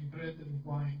offer Him, bread and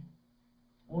wine,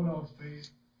 all our faith,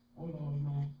 all our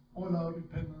love, all our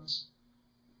repentance,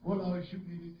 all our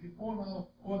humility, all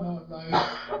our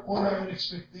life, all our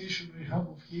expectation we have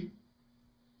of Him,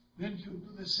 then He'll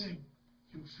do the same.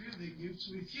 He'll fill the gifts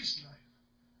with His life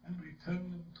and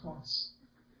return them to us.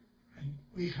 And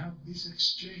we have this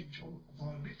exchange of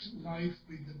our little life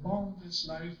with the boundless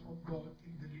life of God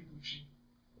in the liturgy.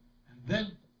 And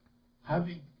then,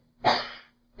 having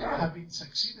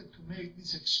succeeded to make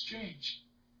this exchange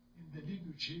in the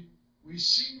liturgy, we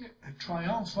sing a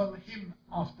triumphal hymn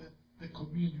after the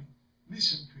communion.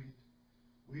 Listen to it.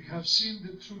 We have seen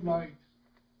the true light.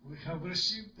 We have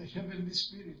received the heavenly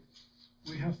Spirit.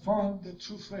 We have found the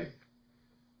true faith.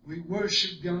 We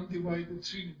worship the undivided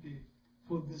Trinity,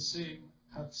 for the same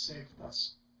hath saved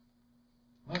us.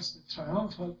 That's the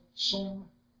triumphal song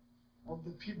of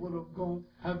the people of God,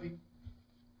 having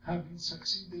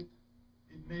succeeded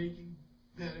in making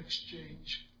their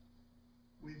exchange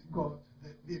with God,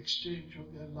 the exchange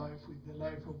of their life with the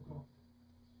life of God.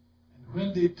 And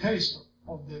when they taste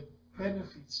of the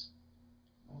benefits,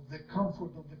 of the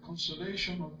comfort, of the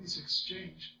consolation of this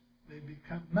exchange, they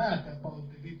become mad about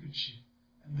the liturgy.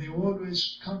 And they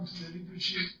always come to the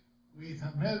liturgy with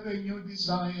an ever new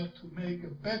desire to make a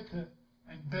better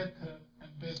and better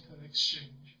and better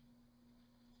exchange.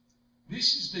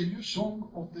 This is the new song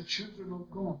of the children of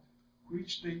God,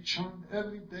 which they chant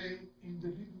every day in the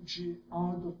liturgy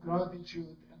out of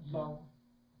gratitude and love.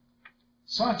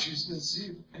 Such is the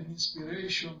zeal and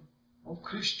inspiration of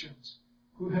Christians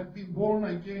who have been born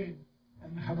again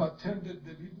and have attended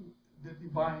the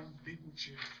divine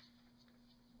liturgy.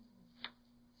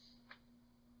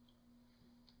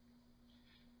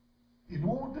 In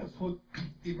order for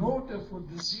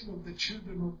the zeal of the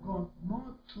children of God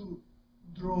not to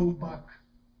draw back,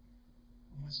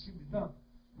 we must keep it up.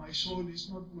 My soul is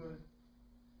not well.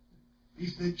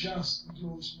 If the just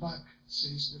draws back,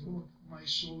 says the Lord, my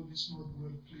soul is not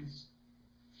well pleased.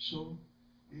 So,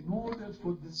 in order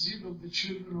for the zeal of the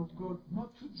children of God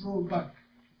not to draw back,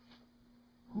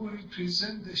 who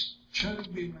represent the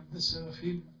cherubim and the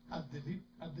seraphim at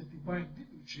the divine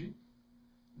liturgy,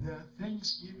 their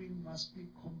thanksgiving must be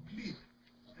complete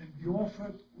and be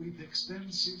offered with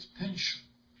extensive tension.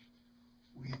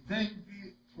 We thank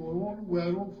thee for all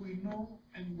whereof we know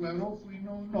and whereof we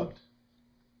know not,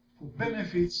 for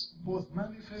benefits both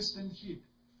manifest and hid,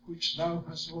 which thou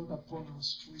hast wrought upon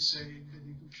us, we say in the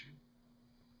liturgy.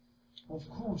 Of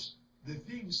course, the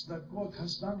things that God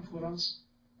has done for us,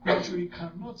 which we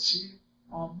cannot see,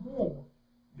 are more,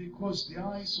 because the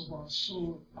eyes of our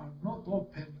soul are not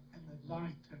open and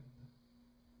enlightened.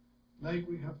 Like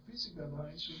we have physical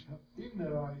eyes, we have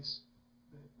inner eyes,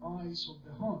 the eyes of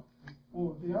the heart,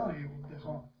 or the eye of the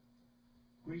heart,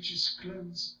 which is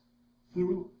cleansed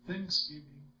through thanksgiving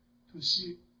to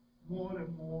see more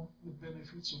and more the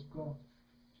benefits of God.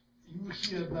 You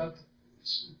hear that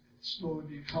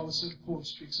slowly, how St. Paul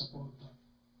speaks about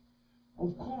that.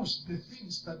 Of course, the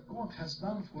things that God has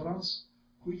done for us,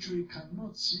 which we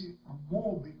cannot see, are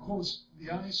more because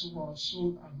the eyes of our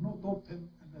soul are not open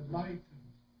and enlightened.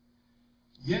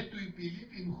 Yet we believe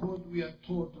in what we are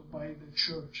taught by the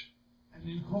Church, and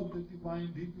in what the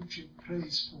divine liturgy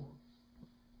prays for.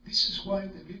 This is why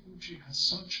the liturgy has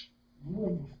such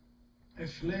warmth, a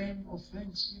flame of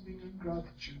thanksgiving and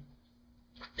gratitude.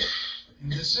 In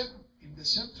the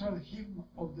central hymn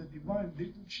of the divine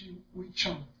liturgy, we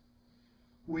chant,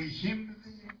 we hymn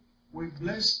thee, we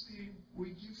bless thee,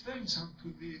 we give thanks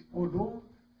unto thee, O Lord,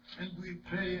 and we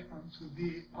pray unto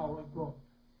thee, our God.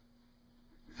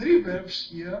 3 verbs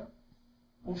here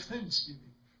of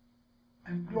thanksgiving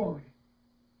and glory,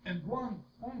 and 1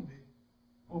 only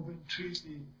of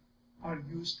entreaty are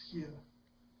used here,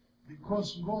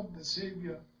 because God the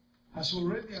Savior has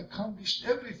already accomplished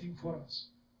everything for us.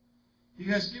 He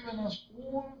has given us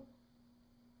all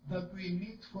that we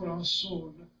need for our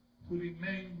soul to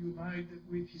remain united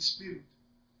with His Spirit,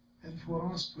 and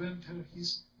for us to enter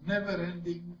His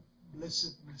never-ending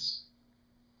blessedness.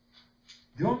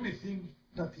 The only thing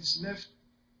that is left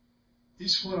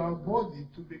is for our body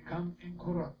to become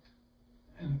incorrupt,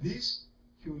 and this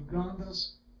He will grant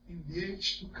us in the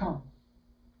age to come,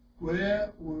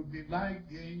 where we will be like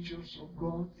the angels of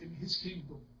God in His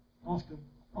kingdom after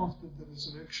the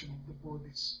resurrection of the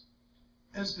bodies,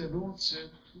 as the Lord said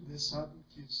to the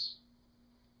Sadducees.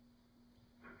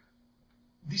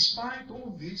 Despite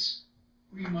all this,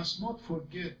 we must not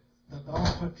forget that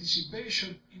our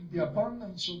participation in the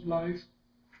abundance of life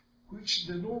which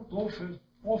the Lord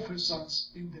offers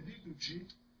us in the liturgy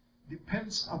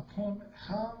depends upon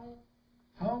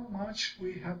how much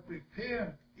we have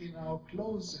prepared in our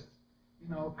closet,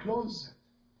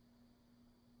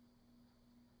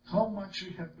 how much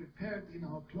we have prepared in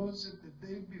our closet the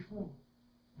day before,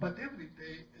 but every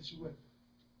day as well.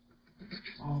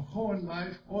 Our whole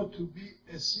life ought to be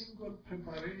a single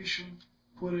preparation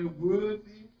for a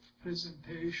worthy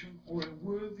presentation or a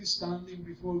worthy standing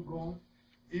before God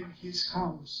in His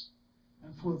house,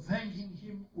 and for thanking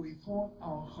Him with all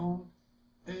our heart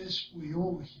as we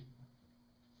owe Him.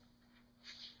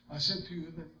 I said to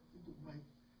you that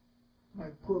my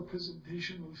poor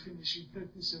presentation will finish in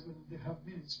 37.5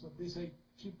 minutes, but as I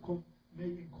keep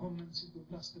making comments, it will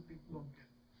last a bit longer.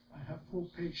 I have 4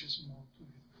 pages more to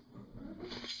read.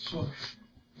 So,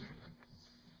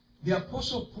 the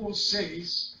Apostle Paul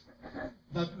says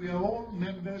that we are all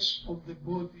members of the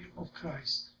body of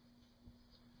Christ.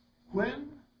 When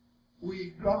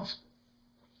we graft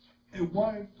a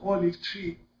wild olive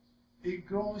tree, it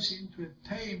grows into a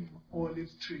tame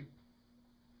olive tree.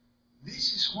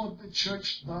 This is what the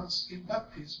Church does in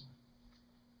baptism.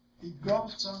 It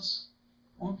grafts us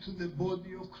onto the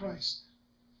body of Christ.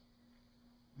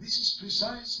 This is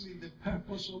precisely the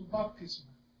purpose of baptism,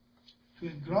 to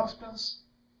engraft us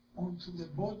onto the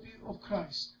body of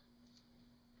Christ.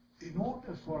 In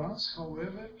order for us,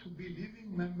 however, to be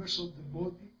living members of the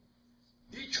body,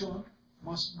 each one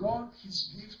must guard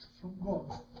his gift from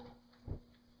God.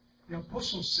 The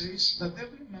Apostle says that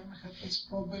every man has his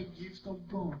proper gift of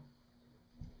God.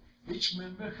 Each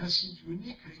member has his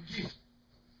unique gift,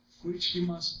 which he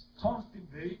must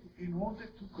cultivate in order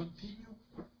to continue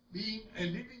being a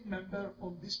living member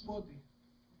of this body.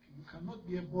 You cannot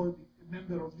be a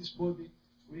member of this body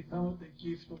without the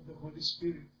gift of the Holy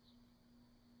Spirit.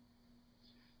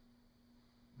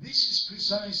 This is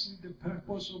precisely the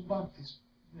purpose of baptism.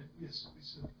 Yes,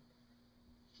 please.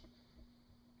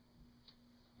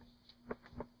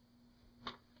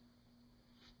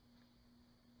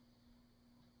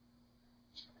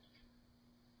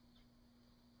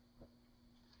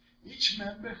 Each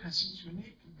member has his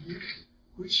unique gift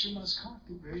which he must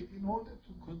cultivate in order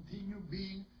to continue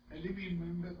being a living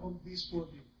member of this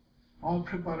body. Our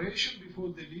preparation before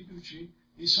the liturgy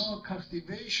is our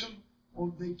cultivation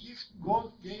of the gift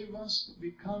God gave us to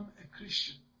become a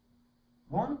Christian.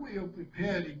 One way of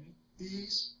preparing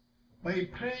is by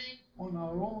praying on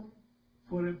our own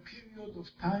for a period of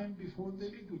time before the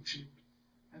liturgy,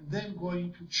 and then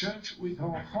going to church with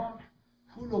our heart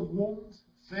full of warmth,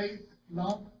 faith,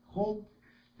 love, hope,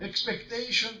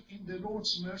 expectation in the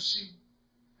Lord's mercy,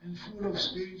 and full of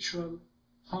spiritual,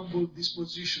 humble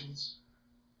dispositions.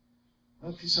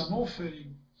 That is an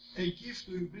offering, a gift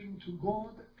we bring to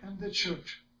God and the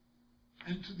church,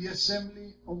 and to the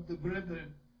assembly of the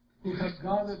brethren who have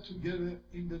gathered together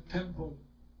in the temple.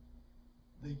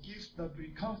 The gift that we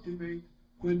cultivate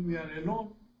when we are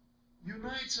alone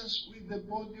unites us with the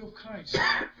body of Christ.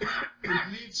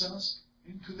 It leads us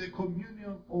into the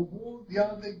communion of all the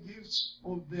other gifts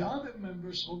of the other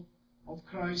members of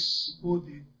Christ's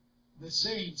body, the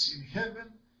saints in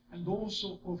heaven and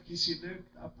also of his elect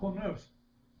upon earth,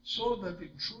 so that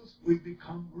in truth we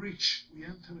become rich. We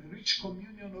enter a rich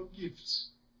communion of gifts.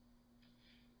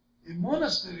 In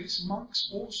monasteries, monks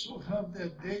also have their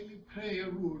daily prayer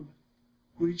rule,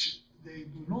 which they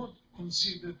do not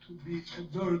consider to be a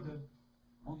burden.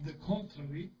 On the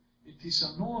contrary, it is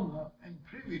an honor and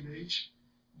privilege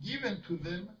given to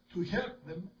them to help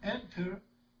them enter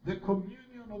the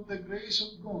communion of the grace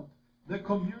of God, the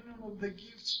communion of the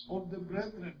gifts of the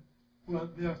brethren who are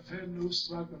their fellow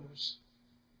strugglers.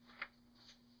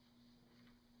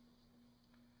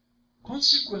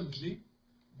 Consequently,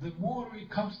 the more we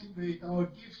cultivate our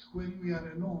gift when we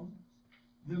are alone,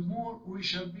 the more we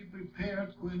shall be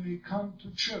prepared when we come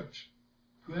to church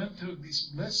to enter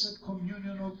this blessed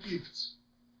communion of gifts,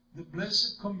 the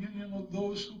blessed communion of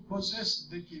those who possess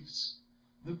the gifts,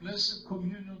 the blessed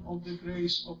communion of the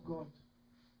grace of God.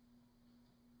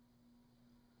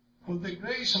 For the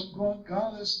grace of God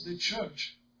gathers the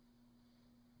church,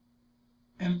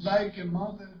 and like a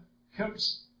mother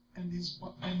helps and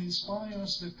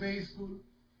inspires the faithful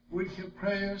with her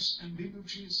prayers and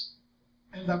liturgies,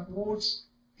 and upwards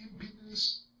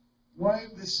impetus, while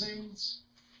the saints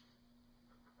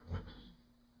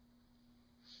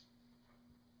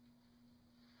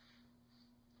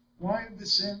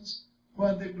who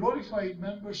are the glorified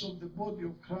members of the body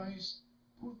of Christ,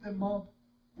 put them up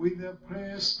with their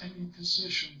prayers and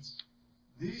intercessions.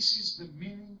 This is the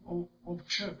meaning of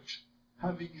church,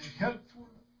 having a helpful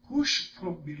push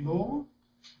from below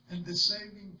and the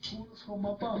saving pull from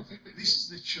above. This is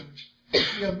the church.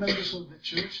 If we are members of the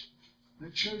church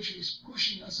is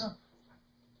pushing us up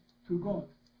to God.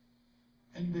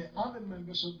 And the other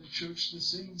members of the church, the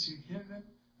saints in heaven,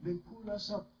 they pull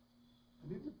us up.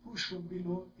 A little push from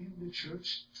below in the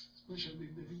church, especially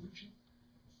in the liturgy,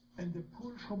 and the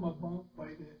pull from above by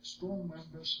the strong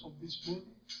members of this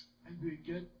body, and we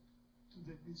get to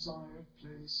the desired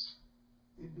place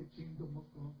in the kingdom of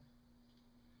God.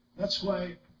 That's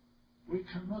why we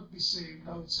cannot be saved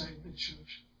outside the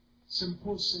church. St.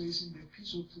 Paul says in the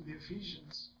epistle to the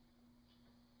Ephesians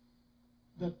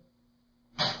that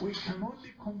we can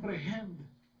only comprehend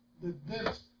the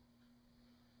depth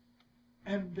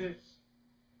and the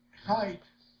height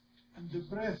and the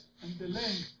breadth and the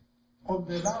length of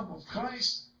the love of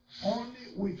Christ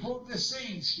only with all the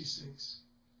saints, he says.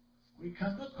 We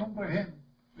cannot comprehend,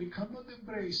 we cannot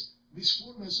embrace this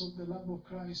fullness of the love of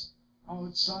Christ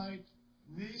outside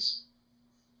this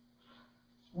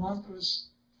wondrous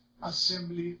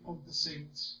assembly of the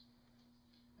saints.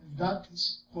 And that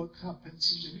is what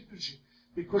happens in the liturgy.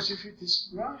 Because if it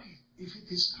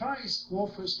is Christ who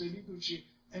offers the liturgy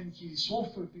and he is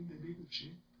offered in the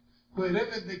liturgy,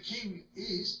 wherever the King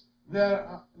is, there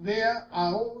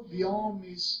are all the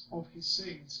armies of his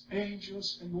saints,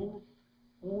 angels and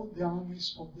all the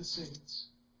armies of the saints.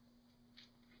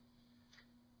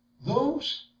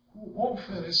 Those who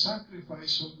offer a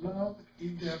sacrifice of love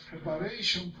in their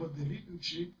preparation for the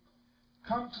liturgy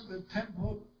come to the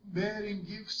temple bearing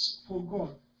gifts for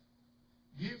God,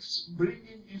 gifts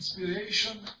bringing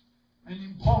inspiration and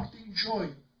imparting joy,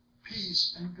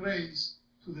 peace and grace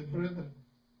to the brethren.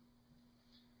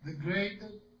 The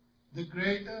greater the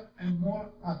greater and more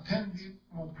attentive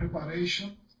our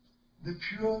preparation, the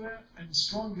purer and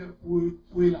stronger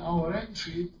will our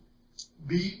entry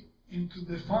be into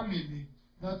the family,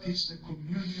 that is the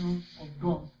communion of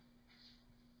God.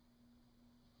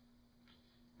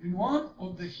 In one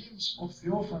of the hymns of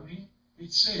Theophany,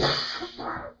 it says,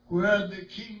 where the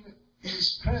King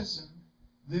is present,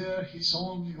 there his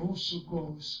army also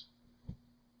goes.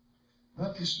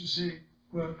 That is to say,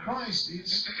 where Christ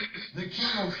is, the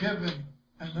King of heaven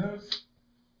and earth,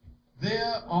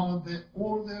 there are the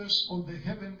orders of the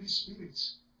heavenly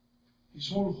spirits,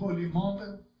 his all holy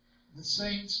mother, the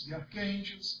saints, the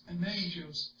archangels and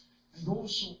angels, and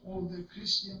also all the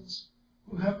Christians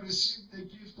who have received the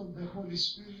gift of the Holy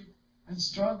Spirit and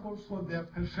struggle for their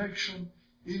perfection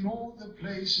in all the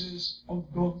places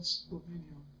of God's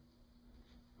dominion.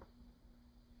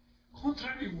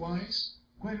 Contrariwise,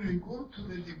 when we go to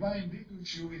the divine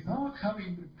liturgy without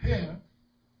having prepared,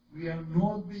 we are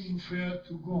not being fair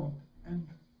to God and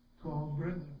to our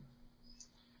brethren,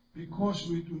 because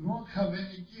we do not have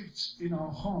any gifts in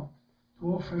our heart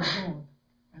to offer God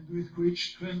and with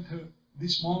which to enter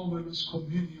this marvelous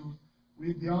communion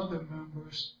with the other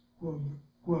members who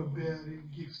are bearing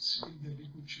gifts in the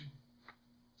liturgy.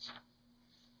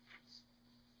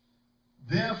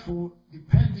 Therefore,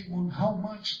 depending on how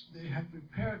much they have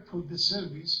prepared for the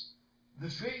service, the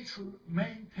faithful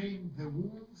maintain the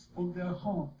warmth of their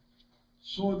heart,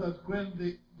 so that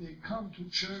when they come to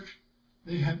church,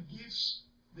 they have gifts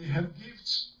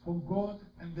from God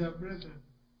and their brethren.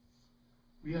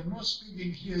 We are not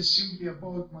speaking here simply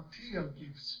about material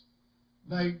gifts,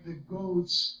 like the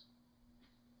goats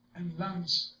and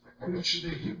lambs which the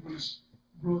Hebrews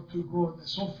brought to God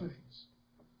as offerings.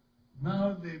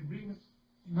 Now they bring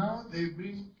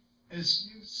as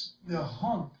gifts their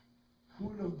heart,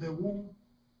 full of the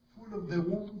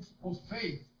warmth of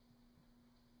faith,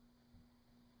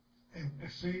 a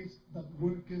faith that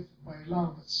worketh by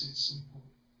love, says St. Paul,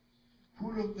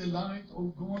 full of the light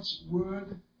of God's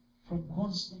word from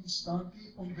constant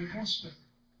study of the gospel,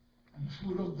 and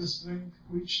full of the strength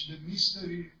which the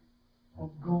mystery of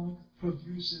God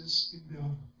produces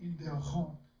in their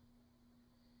heart.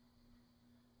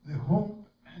 The hope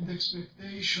and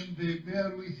expectation they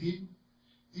bear within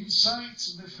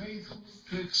incites the faithful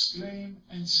to exclaim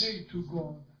and say to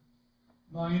God,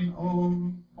 Thine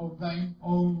own, of thine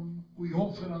own, we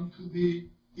offer unto thee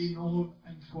in all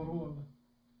and for all,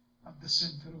 at the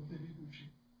center of the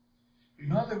liturgy.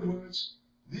 In other words,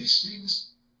 these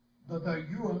things that are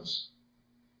yours,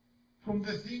 from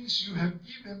the things you have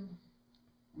given,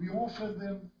 we offer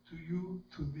them to you,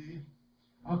 to thee,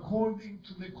 according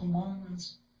to the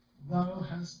commandments thou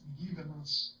hast given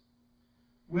us,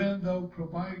 when thou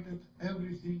provided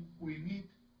everything we need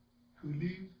to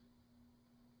live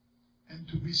and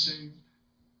to be saved.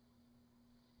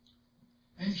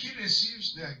 And he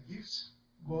receives their gifts,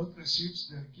 God receives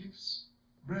their gifts,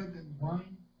 bread and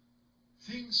wine,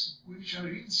 things which are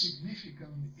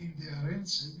insignificant in their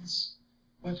essence,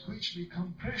 but which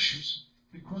become precious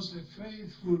because the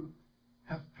faithful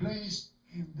have placed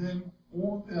in them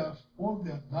all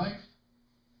their life,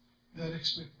 their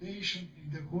expectation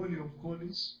in the Holy of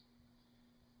Holies,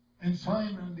 and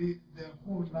finally their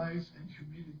whole life and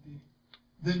humility.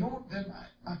 The Lord then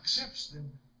accepts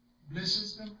them,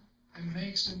 blesses them, and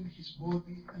makes them his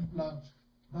body and blood.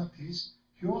 That is,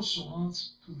 he also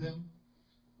adds to them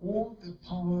all the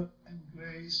power and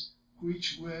grace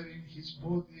which were in his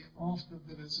body after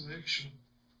the resurrection,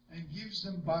 and gives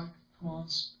them back to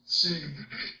us, saying,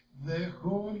 the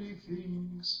holy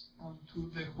things unto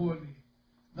the holy.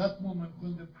 That moment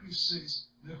when the priest says,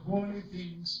 the holy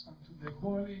things unto the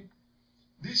holy,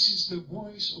 this is the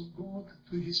voice of God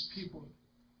to his people.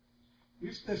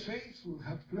 If the faithful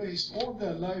have placed all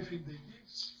their life in the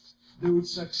gifts, they would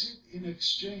succeed in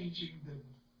exchanging them.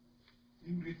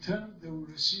 In return, they will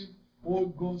receive all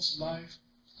God's life,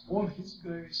 all his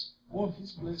grace, all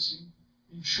his blessing,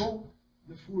 in short,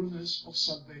 the fullness of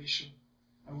salvation.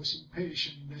 I was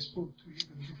impatient and I spoke to you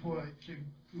even before I came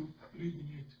to reading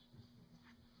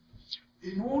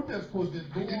it. In order for the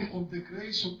door of the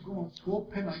grace of God to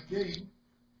open again,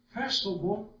 first of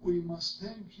all, we must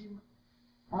thank him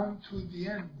unto the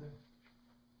end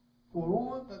for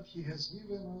all that he has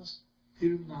given us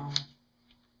till now.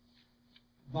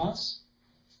 Thus,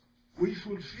 we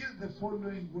fulfill the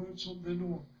following words of the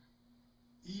Lord.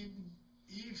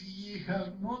 If ye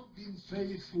have not been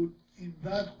faithful in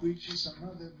that which is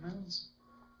another man's,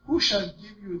 who shall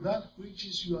give you that which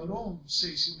is your own,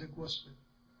 says in the Gospel.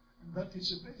 And that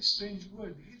is a very strange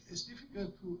word. It is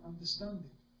difficult to understand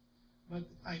it. But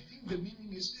I think the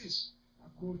meaning is this,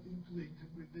 according to the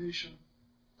interpretation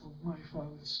of my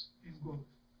fathers in God.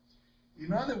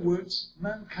 In other words,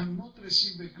 man cannot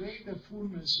receive a greater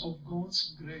fullness of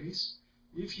God's grace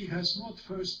if he has not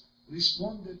first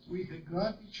responded with a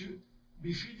gratitude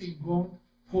befitting God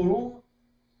for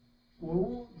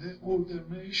all the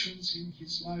ordinations in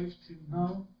his life till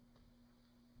now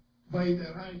by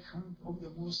the right hand of the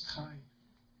Most High,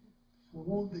 for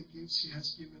all the gifts he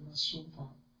has given us so far.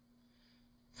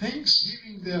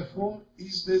 Thanksgiving, therefore,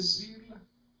 is the zeal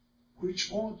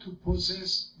which ought to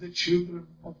possess the children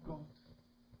of God.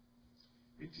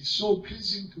 It is so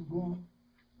pleasing to God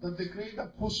that the great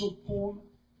Apostle Paul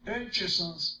urges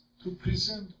us to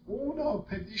present all our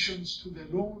petitions to the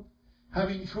Lord,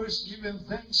 having first given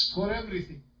thanks for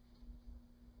everything.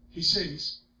 He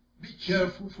says, "Be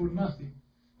careful for nothing,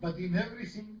 but in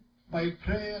everything, by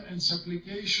prayer and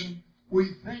supplication,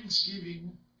 with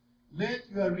thanksgiving, let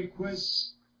your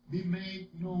requests be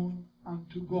made known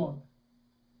unto God.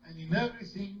 And in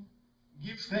everything,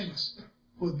 give thanks,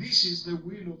 for this is the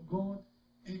will of God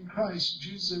in Christ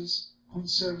Jesus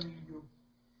concerning you."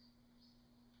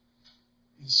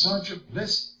 In such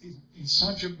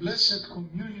a blessed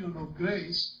communion of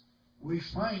grace, we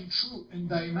find true and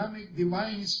dynamic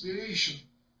divine inspiration,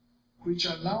 which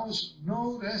allows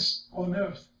no rest on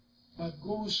earth, but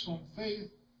goes from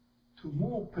faith to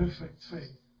more perfect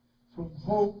faith, from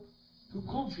hope to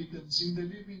confidence in the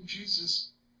living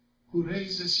Jesus, who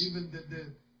raises even the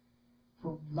dead,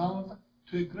 from love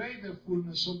to a greater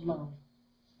fullness of love,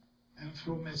 and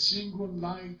from a single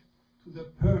light to the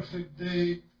perfect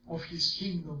day of his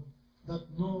kingdom that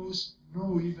knows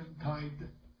no eventide,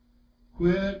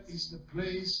 where is the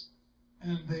place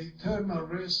and the eternal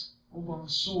rest of our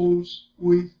souls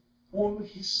with all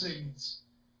his saints,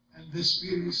 and the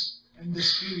spirits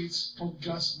of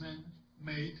just men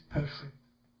made perfect.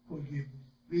 Forgive me.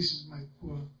 This is my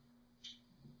poor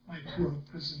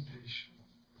presentation.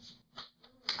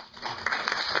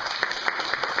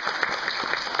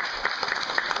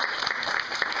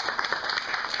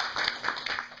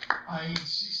 I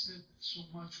insisted so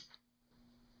much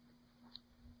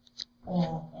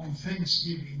on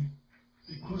thanksgiving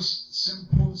because St.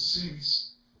 Paul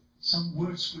says some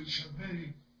words which are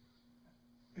very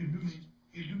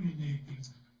illuminating.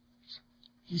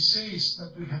 He says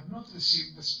that we have not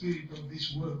received the spirit of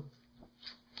this world,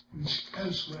 which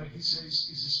elsewhere he says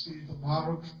is a spirit of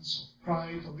arrogance, of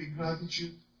pride, of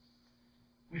ingratitude.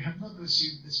 We have not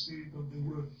received the spirit of the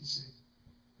world, he says,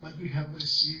 but we have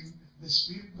received the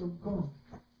Spirit of God,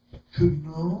 to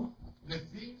know the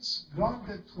things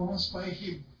granted to us by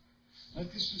him.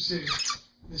 That is to say,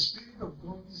 the Spirit of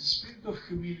God is a spirit of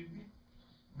humility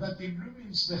that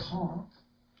illumines the heart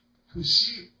to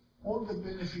see all the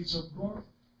benefits of God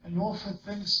and offer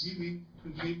thanksgiving to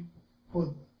him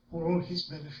for all his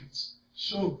benefits.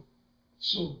 So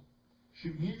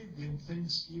humility and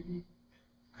thanksgiving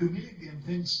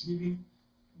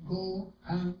go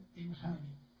hand in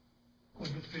hand for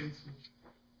the faithful.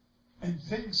 And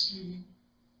thanksgiving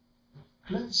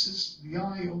cleanses the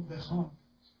eye of the heart.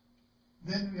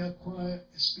 Then we acquire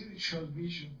a spiritual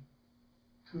vision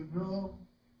to know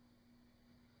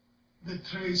the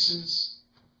traces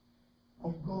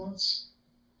of God's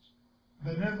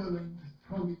benevolent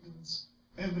providence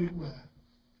everywhere,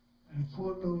 and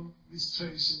follow these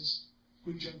traces,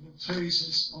 which are the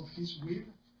traces of his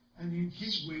will, and in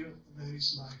his will there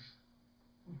is life.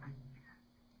 Okay.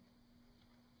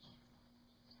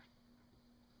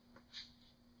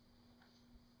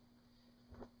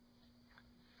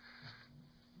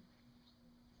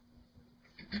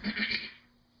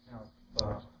 Now,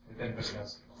 if anybody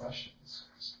has any questions,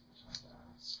 it's time to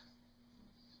ask.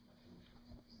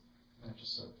 And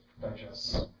just to digest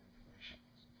some information.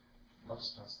 I'll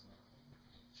just pass them out.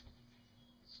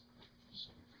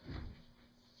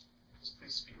 Just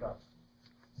please speak up.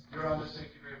 Your Honor,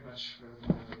 thank you very much for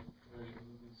the very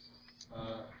moving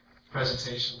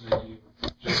presentation that you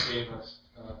just gave us.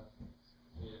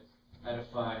 It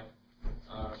edified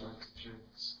our minds and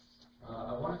journeys.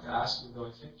 I wanted to ask you, though,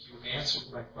 I think you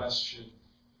answered my question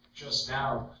just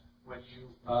now when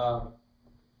you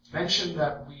mentioned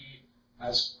that we,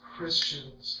 as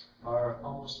Christians, are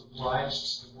almost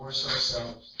obliged to divorce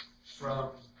ourselves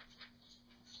from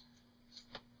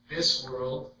this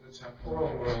world, the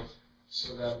temporal world,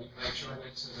 so that we might join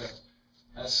into the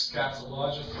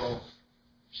eschatological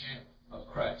camp of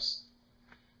Christ.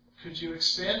 Could you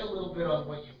expand a little bit on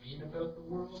what you mean about the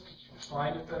world? Could you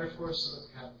define it better for us so that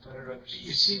we have a better understanding?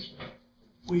 You see,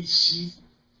 we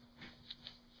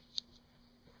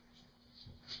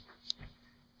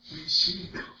see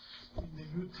in the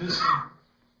New Testament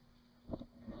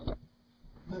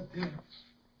that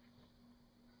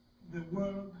the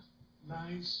world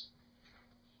lies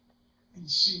in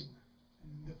sin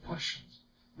and in the passions.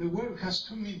 The word has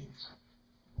two meanings.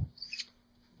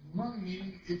 One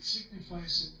meaning, it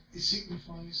signifies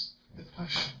the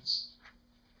passions,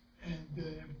 and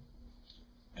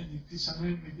it is an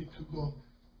enmity to God.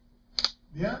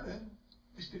 The other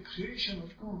is the creation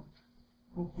of God,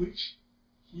 for which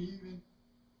He even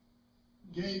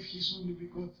gave His only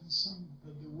begotten Son,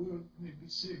 that the world may be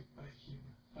saved by Him,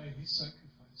 by His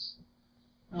sacrifice.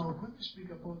 Now, when we speak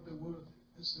about the world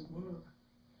as the world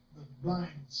that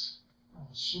blinds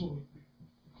our soul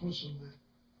because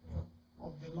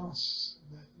of the lusts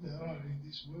that there are in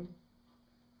this world,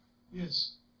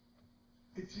 yes,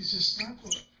 it is a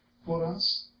struggle for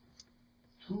us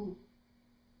to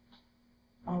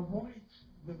avoid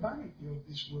the vanity of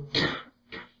this world,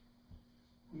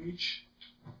 which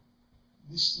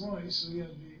destroys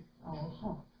really our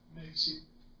heart, makes it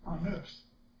unearthed,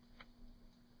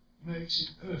 makes it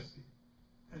earthy,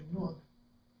 and not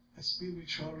a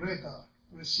spiritual radar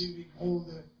receiving all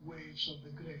the waves of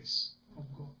the grace of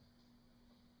God.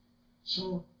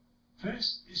 So,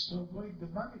 first is to avoid the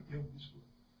vanity of this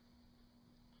world.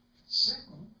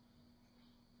 Second,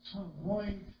 to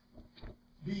avoid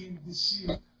being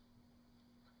deceived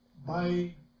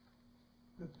by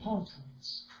the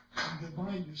patterns and the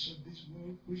values of this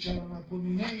world, which are an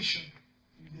abomination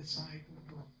in the sight of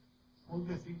God. All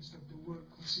the things that the world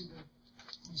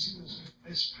considers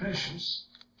as precious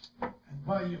and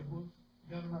valuable,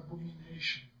 they are an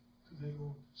abomination to the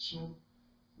Lord. So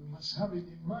we must have it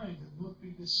in mind and not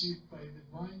be deceived by the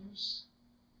values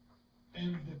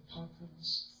and the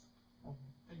patterns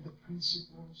and the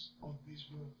principles of this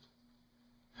world.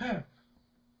 Third,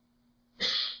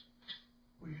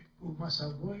 we must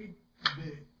avoid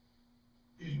the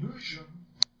illusion,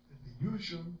 the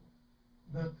delusion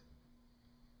that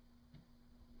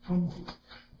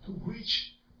to which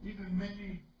even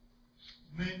many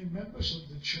members of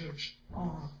the church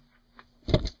are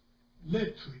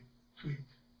led to it.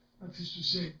 That is to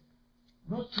say,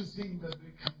 not to think that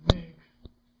we can make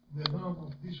the love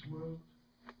of this world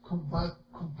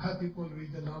compatible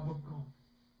with the love of God,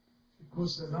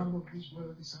 because the love of this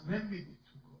world is an enmity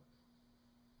to God.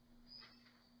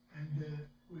 And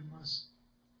we must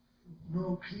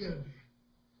know clearly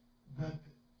that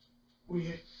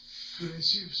to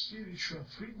receive spiritual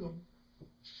freedom,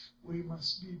 we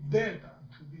must be dead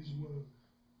unto this world.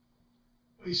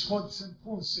 It's what St.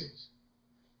 Paul says.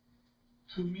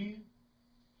 To me,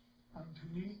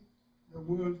 the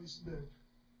world is dead,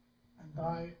 and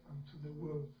I unto the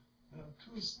world. There are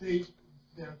two stages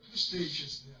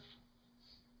there,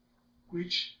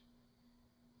 which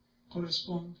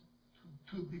correspond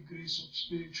to 2 degrees of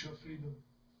spiritual freedom.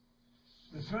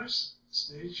 The first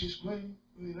stage is when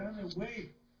we run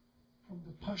away from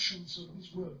the passions of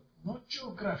this world, not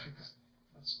geographically,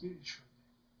 but spiritually.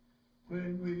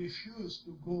 When we refuse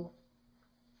to go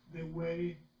the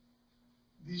way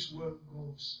this world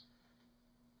goes.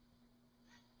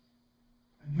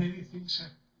 And many things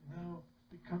have now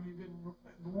become even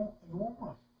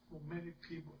normal for many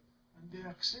people, and they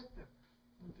accept them,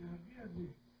 but they are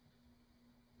really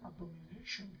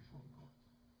abomination before God.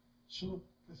 So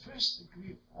the first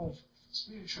degree of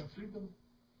spiritual freedom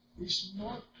is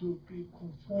not to be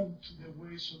conformed to the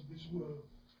ways of this world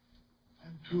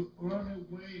and to run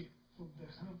away from the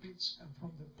habits and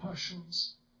from the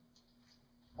passions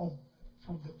of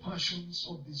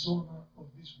dishonor of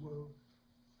this world.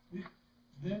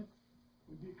 Then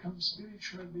we become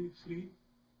spiritually free,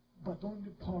 but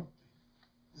only partly.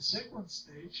 The second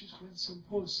stage is when St.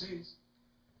 Paul says,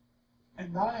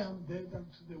 and I am dead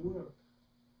unto the world.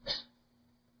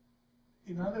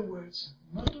 In other words,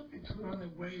 not only to run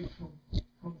away from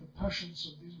the passions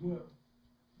of this world,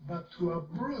 but to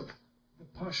uproot the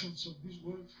passions of this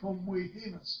world from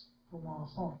within us, from our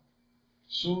heart,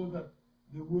 so that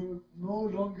the world no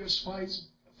longer finds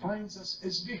us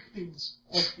as victims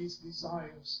of his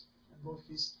desires and of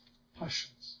his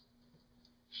passions.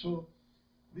 So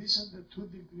these are the 2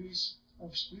 degrees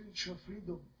of spiritual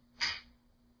freedom.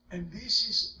 And this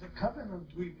is the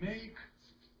covenant we make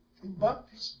in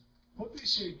baptism. What do we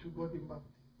say to God in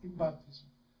baptism?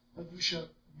 That we shall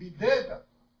be dead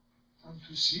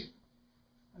unto sin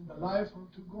and alive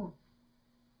unto God.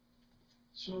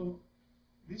 So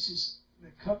this is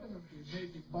the covenant we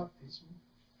made in baptism.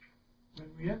 When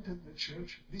we enter the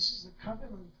church, this is the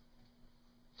covenant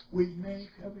we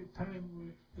make every time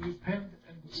we repent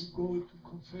and we go to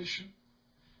confession.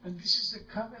 And this is the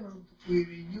covenant we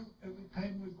renew every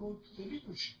time we go to the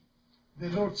liturgy. The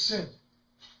Lord said,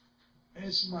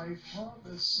 as my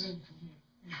Father sent me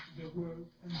into the world,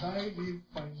 and I live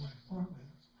by my Father,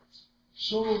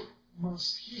 so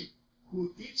must he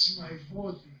who eats my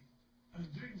body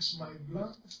and drinks my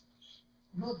blood,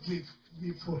 not live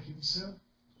for himself,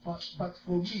 but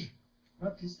for me.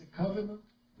 That is the covenant.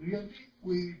 Really,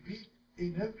 we repeat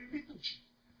in every liturgy.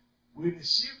 We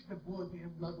receive the body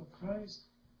and blood of Christ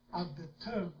at the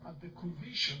term, at the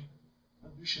condition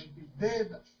that we shall be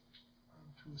dead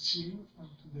unto sin,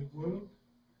 unto the world,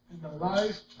 and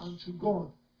alive unto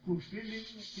God, fulfilling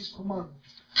his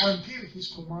commandments, until his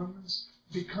commandments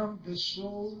become the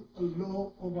sole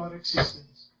law of our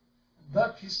existence. And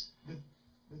that is the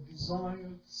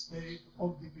desired state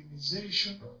of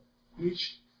divinization,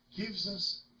 which gives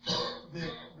us the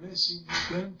blessing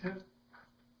to enter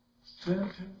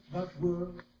that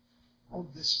world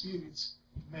of the spirits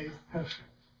made perfect.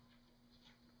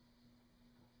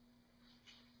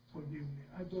 Forgive me,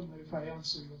 I don't know if I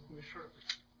answered your question.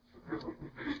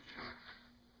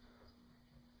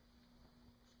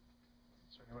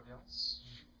 Is there anyone else?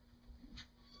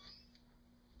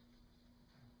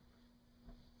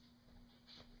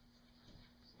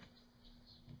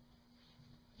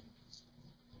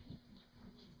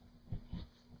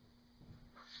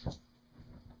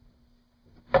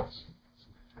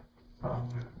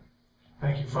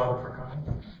 Thank you, Father, for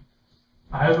coming.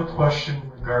 I have a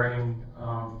question regarding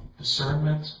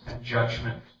discernment and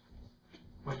judgment.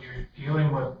 When you're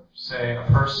dealing with, say, a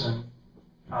person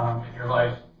in your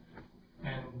life,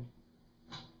 and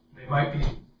they might be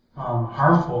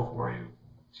harmful for you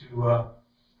to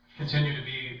continue to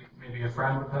be maybe a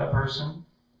friend with that person,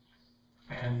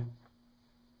 and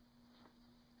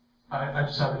I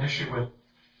just have an issue with,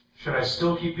 should I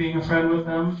still keep being a friend with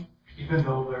them, even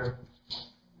though they're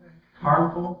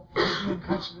harmful? Can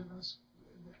I still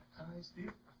be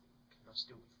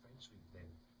friends with them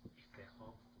if they're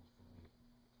harmful for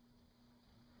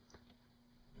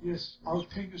me? Yes, I'll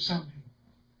tell you something.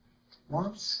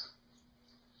 Once,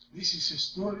 this is a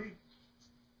story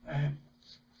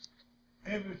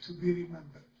ever to be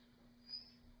remembered.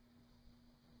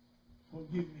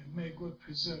 Forgive me, may God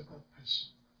preserve that person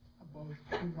about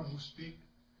whom I will speak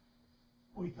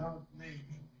without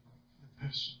naming the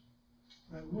person.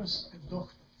 There was a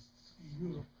doctor in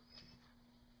Europe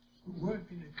who worked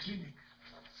in a clinic,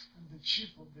 and the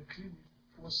chief of the clinic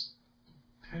was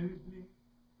terribly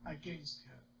against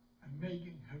her and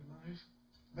making her life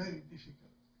very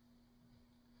difficult.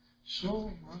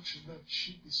 So much that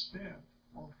she despaired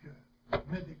of her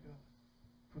medical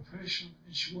profession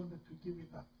and she wanted to give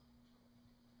it up.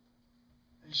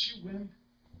 And she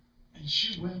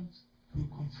went to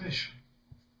confession.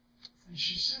 And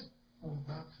she said all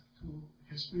that to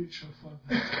her spiritual father.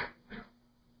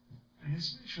 And her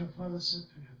spiritual father said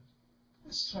to her,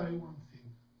 let's try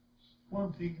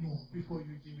one thing more before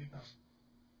you give it up.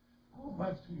 Go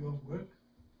back to your work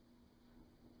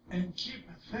and keep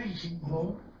thanking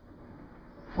God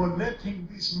for letting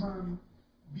this man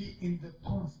be in the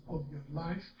path of your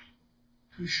life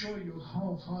to show you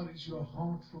how far is your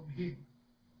heart from him,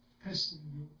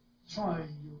 testing you,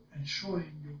 trying you, and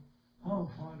showing you how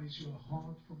far is your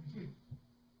heart from him.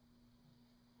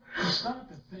 She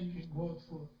started thanking God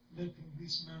for letting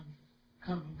this man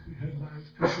come into her life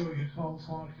to show her how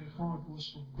far her heart was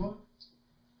from God.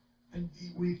 And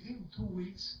within 2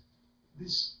 weeks,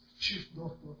 this chief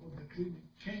doctor of the clinic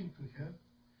came to her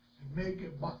and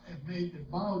made a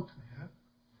bow to her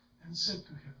and said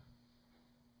to her,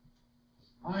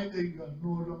 either you are no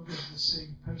longer the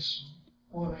same person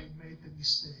or I made a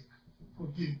mistake.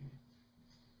 Forgive me.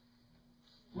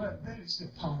 Well, there is the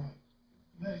power.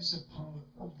 There is the power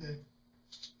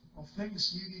of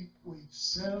thanksgiving with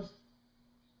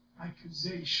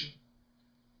self-accusation.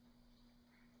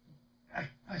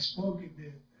 I spoke in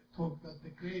the talk that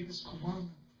the greatest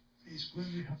commandment is when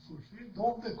we have fulfilled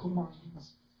all the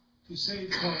commandments to say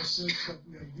to ourselves that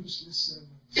we are useless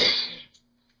servants.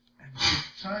 And we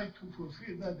tried to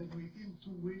fulfill that, and within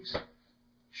 2 weeks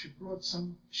she brought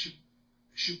such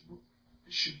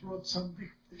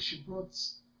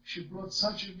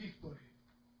a victory.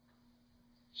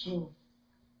 So,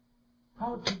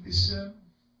 how to discern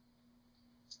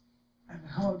and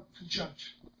how to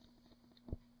judge?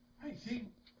 I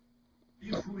think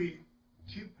if we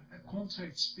keep a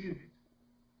contrite spirit,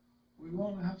 we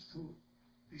won't have to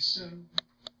discern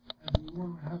and we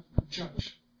won't have to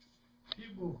judge.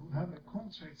 People who have a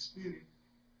contrite spirit,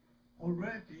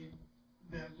 already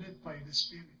they are led by the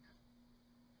Spirit.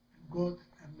 And God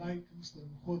enlightens them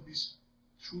what is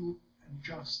true and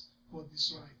just, what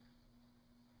is right.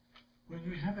 When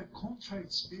we have a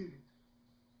contrite spirit,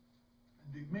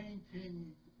 and we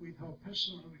maintain it with our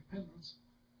personal repentance,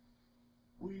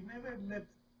 we never let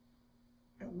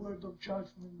a word of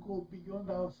judgment go beyond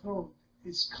our throat.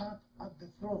 It's cut at the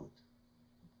throat.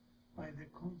 By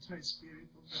contrite spirit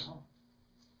of the heart.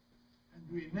 And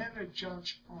we never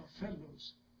judge our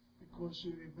fellows because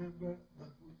we remember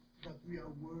that we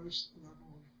are worse than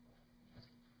all.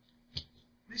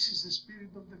 This is the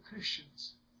spirit of the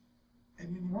Christians.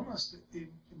 And in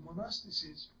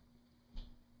monasticism,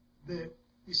 the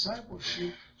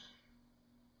discipleship,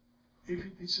 if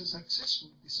it is a successful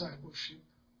discipleship,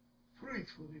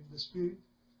 fruitful in the spirit,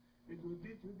 it will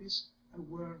lead to this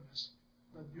awareness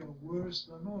that you are worse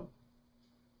than all.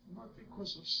 Not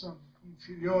because of some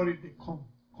inferiority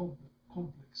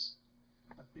complex,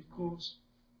 but because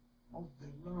of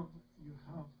the love you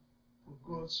have for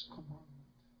God's commandment,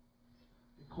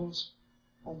 because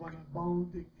of an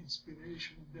abounding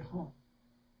inspiration of the heart,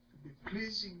 to be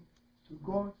pleasing to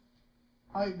God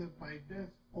either by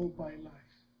death or by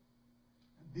life.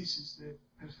 And this is the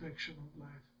perfection of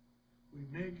life. We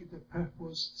make it a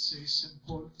purpose, says St.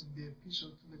 Paul in the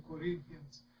Epistle to the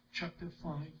Corinthians, chapter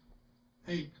 5,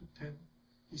 8 to 10.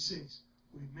 He says,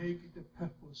 we make it a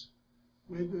purpose,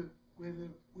 whether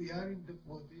we are in the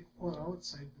body or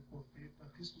outside the body,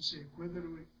 that is to say, whether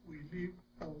we live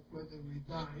or whether we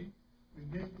die, we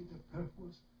make it a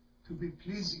purpose to be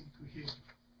pleasing to Him.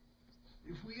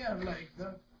 If we are like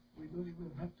that, we don't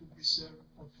even have to discern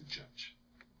or to judge.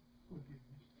 Forgive me.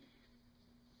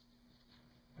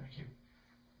 Thank you.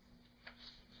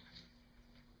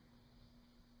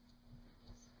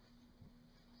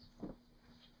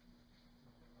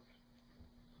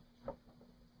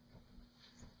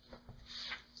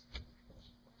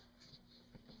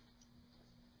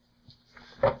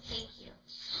 Thank you.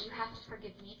 You have to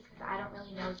forgive me because I don't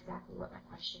really know exactly what my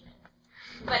question is.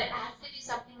 But it has to do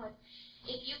something with,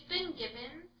 if you've been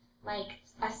given like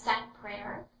a set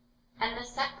prayer, and the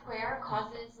set prayer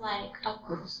causes like a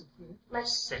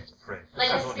set prayer,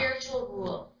 like a spiritual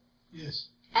rule. Yes.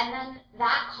 And then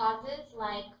that causes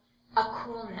like a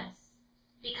coolness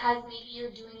because maybe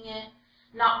you're doing it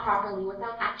not properly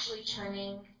without actually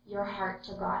turning your heart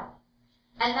to God.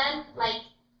 And then like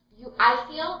I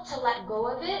feel to let go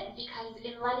of it because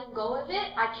in letting go of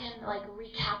it, I can like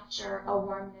recapture a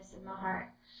warmness in the heart.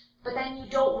 But then you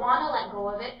don't want to let go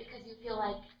of it because you feel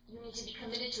like you need to be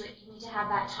committed to it. You need to have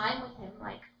that time with Him.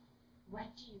 Like,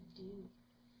 what do you do?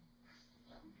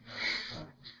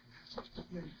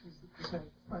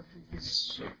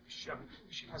 So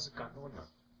she has a gun on her,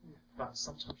 but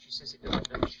sometimes she says it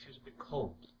doesn't know. She feels a bit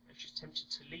cold, and she's tempted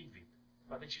to leave it,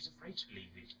 but then she's afraid to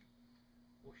leave it.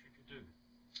 What should you do?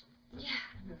 Yeah.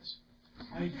 Yes.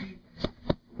 I think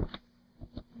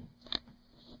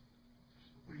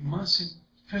we mustn't,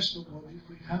 first of all, if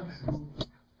we have a rule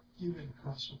given to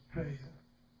us of prayer, it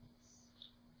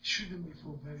shouldn't be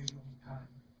for a very long time.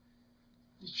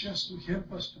 It's just to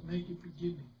help us to make a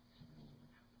beginning.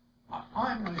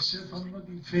 I myself am not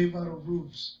in favor of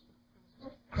rules.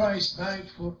 Christ died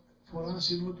for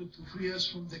us in order to free us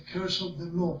from the curse of the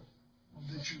law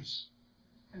of the Jews.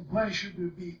 And why should we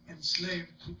be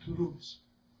enslaved to rules?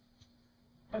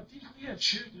 But if we are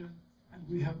children and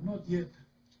we have not yet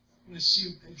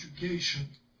received education,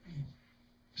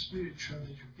 spiritual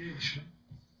education,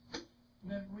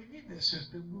 then we need a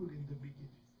certain rule in the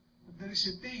beginning. But there is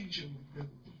a danger with the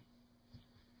rule.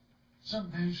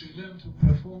 Sometimes we learn to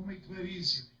perform it very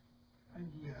easily, and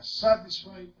we are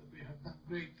satisfied that we have done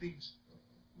great things.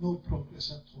 No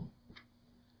progress at all.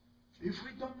 If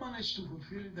we don't manage to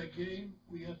fulfill it again,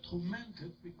 we are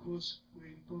tormented because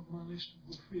we don't manage to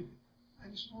fulfill it.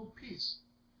 There is no peace.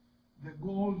 The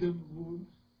golden rule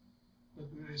that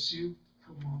we received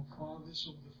from our fathers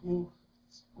of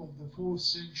the 4th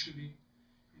century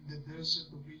in the desert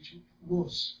of Egypt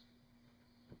was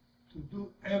to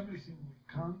do everything we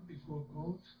can before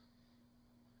God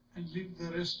and leave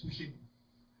the rest to Him.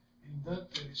 In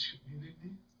that there is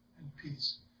humility and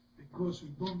peace, because we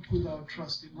don't put our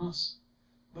trust in us,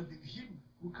 but in Him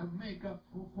who can make up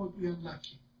for what we are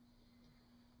lacking.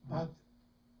 But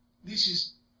this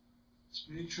is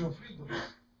spiritual freedom,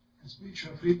 and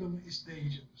spiritual freedom is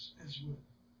dangerous as well.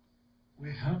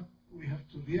 We have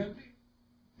to really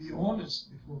be honest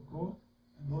before God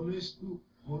and always do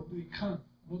what we can,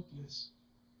 not less.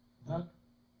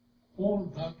 All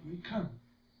that we can,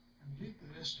 and leave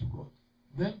the rest to God.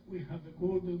 Then we have a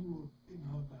golden rule in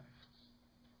our life.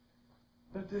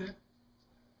 But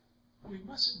we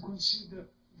mustn't consider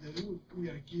the rule we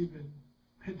are given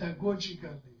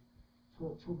pedagogically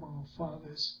from our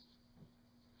fathers.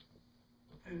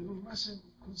 We mustn't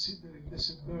consider it as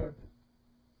a burden,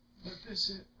 but as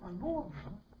an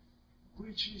honor,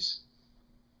 which is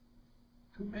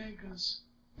to make us,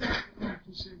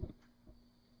 to say,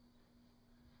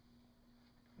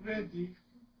 ready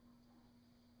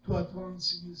to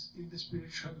advance in the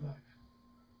spiritual life.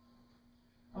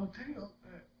 I'll tell you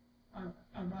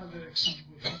another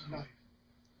example from life.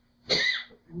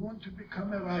 You want to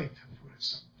become a writer, for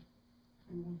example.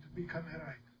 You want to become a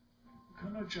writer. You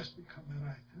cannot just become a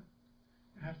writer.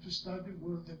 You have to study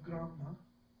well the grammar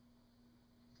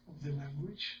of the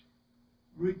language,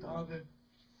 read other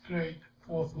great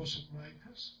authors and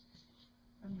writers,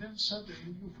 and then suddenly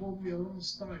you form your own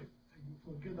style, and you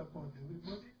forget about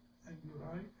everybody, and you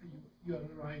write, and you are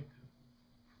a writer.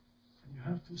 And you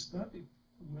have to study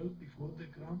well before the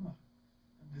grammar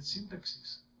and the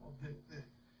syntaxes of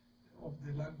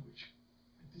the language.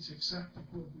 It is exactly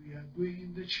what we are doing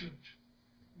in the church.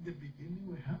 In the beginning,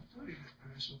 we have to read the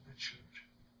prayers of the church.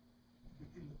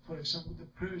 For example, the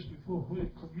prayers before Holy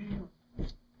Communion,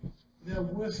 they are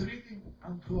worth reading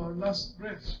unto our last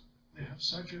breath. They have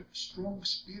such a strong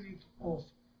spirit of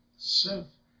self,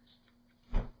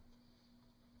 how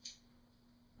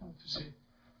to say,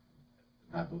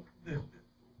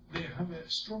 they have a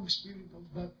strong spirit of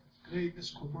that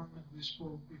greatest commandment we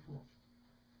spoke before.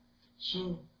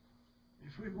 So,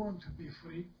 if we want to be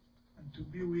free and to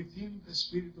be within the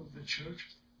spirit of the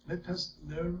church, let us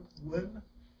learn well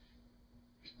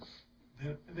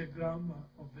the grammar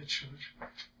of the church,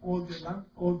 or the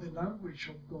language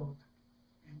of God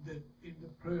in the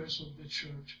prayers of the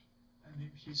church and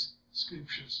in His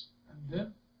scriptures, and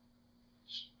then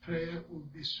prayer will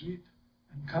be sweet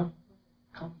and come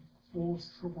forth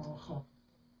from our heart.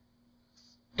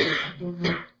 I don't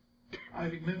know. I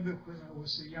remember when I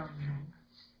was a young monk,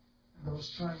 and I was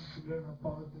trying to learn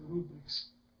about the rubrics,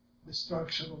 the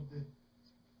structure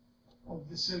of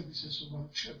the services of our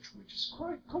church, which is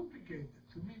quite complicated.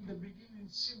 To me, in the beginning,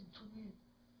 it seemed to me,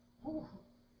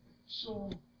 so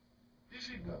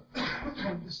difficult to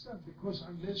understand, because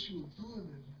unless you do them,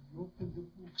 and you open the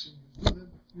books and you do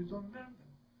them, you don't learn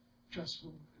them just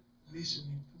from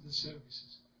listening to the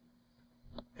services.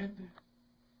 And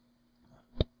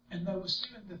I was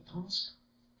given the task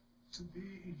to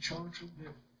be in charge of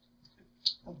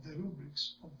the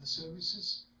rubrics of the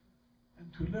services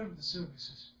and to learn the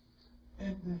services.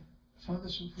 And Father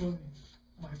Sophrony,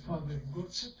 my father in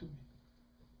God, said to me,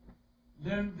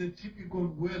 learn the typical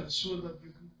well so that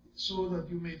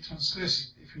you may transgress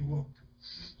it if you want to.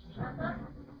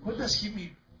 What does he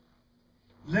mean?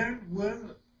 Learn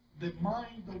well the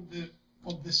mind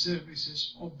of the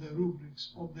services, of the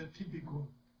rubrics, of the typical,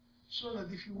 so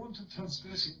that if you want to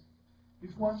transgress it,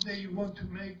 if one day you want to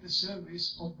make the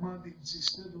service of Matins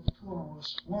instead of 2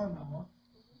 hours, 1 hour,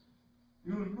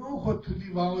 you will know what to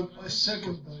leave out as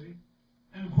secondary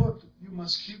and what you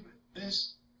must keep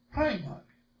as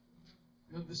primary.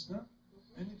 You understand?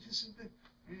 And it is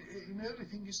in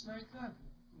everything is like that.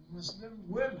 You must learn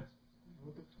well in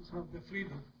order to have the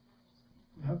freedom,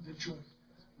 to have the joy.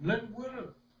 Learn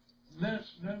well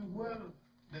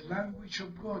the language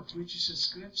of God, which is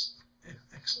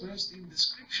expressed in the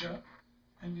scripture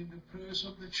and in the prayers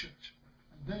of the church.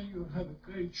 And then you have a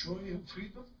great joy and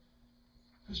freedom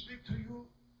to speak to you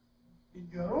in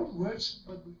your own words,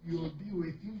 but you will be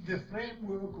within the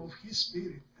framework of His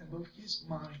Spirit and of His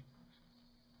mind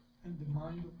and the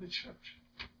mind of the church.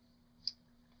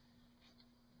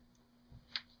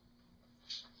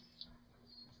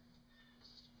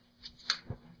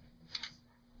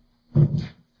 Thank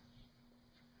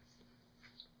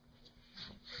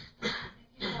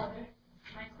you, Father.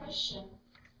 My question,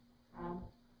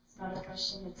 it's not a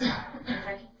question, it's if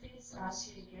I can please ask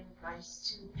you to give advice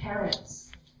to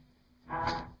parents.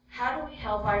 How do we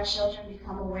help our children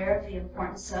become aware of the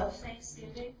importance of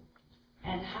Thanksgiving?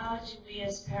 And how do we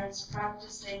as parents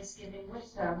practice Thanksgiving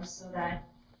with them so that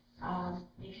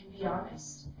it can be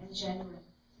honest and genuine?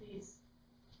 Please.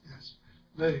 Yes,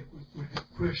 very good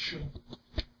question.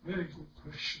 Very good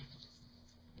question.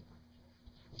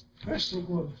 First of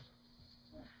all,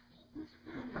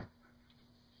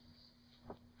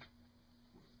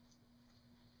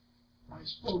 I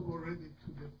spoke already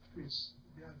to the priest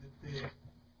the other day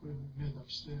when we met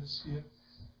upstairs here,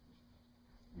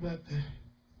 that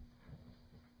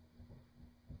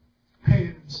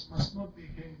parents must not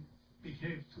behave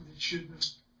to the children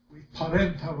with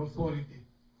parental authority,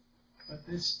 but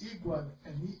as equal,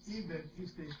 and even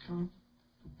if they come,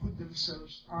 to put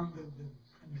themselves under them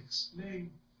and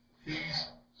explain things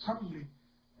humbly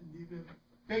and even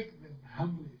beg them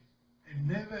humbly, and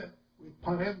never with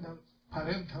parental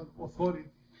authority.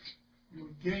 You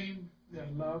will gain their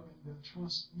love and their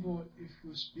trust more if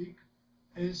you speak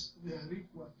as their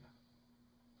equal,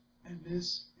 and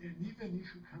even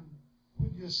if you can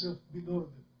put yourself below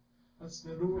them.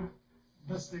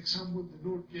 That's the example the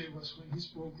Lord gave us when He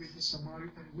spoke with the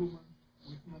Samaritan woman,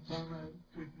 with Nathanael,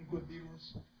 with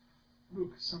Nicodemus.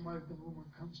 Look, Samaritan woman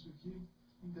comes to Him,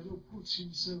 And the Lord puts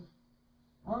himself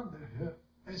under her,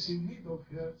 as in need of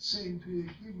her, saying to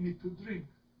her, give me to drink.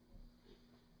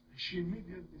 She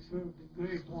immediately felt in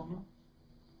great honor.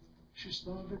 She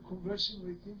started conversing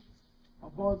with him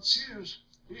about serious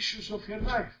issues of her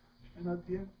life. And at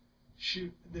the end,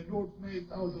 the Lord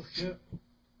made out of her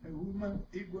a woman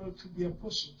equal to the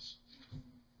apostles.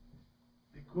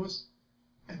 Because,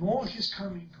 and all his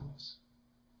coming to us,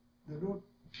 the Lord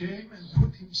came and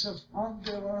put himself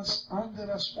under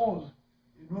us all,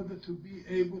 in order to be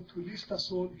able to lift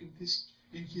us all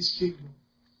in his kingdom.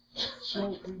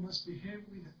 So we must behave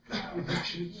with the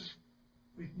children,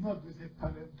 not with a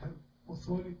parental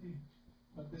authority,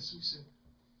 but as we said,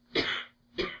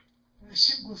 a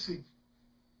simple thing.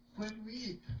 When we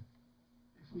eat,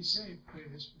 if we say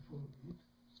prayers before we eat,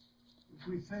 if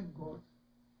we thank God,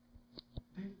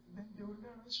 then they will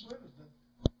learn as well that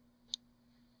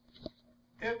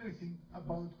everything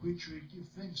about which we give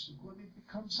thanks to God, it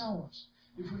becomes ours.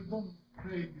 If we don't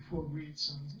pray before we eat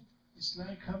something, it's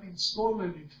like having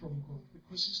stolen it from God,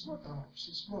 because it's not ours,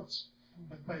 it's God's.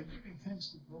 But by giving thanks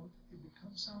to God, it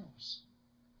becomes ours.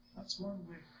 That's one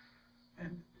way.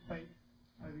 And I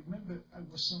remember I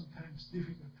was sometimes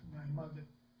difficult to my mother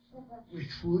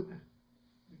with food,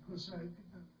 because her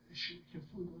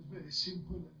food was very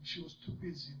simple, and she was too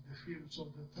busy in the fields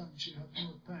all the time. She had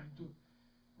no time to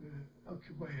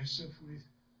occupy herself with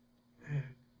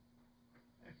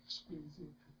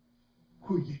exquisite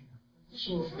cooking.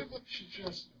 So she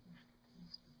just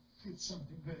did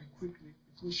something very quickly,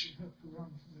 because she had to run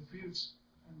from the fields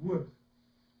and work.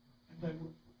 And I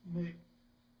would make,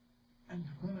 and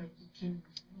when I became,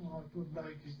 I don't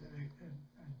like it, and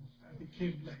I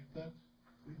became like that,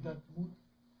 with that mood,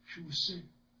 she would say,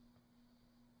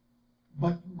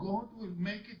 but God will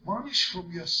make it vanish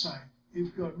from your side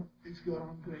if you are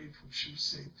ungrateful, she would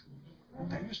say to me.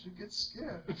 And I used to get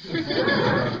scared.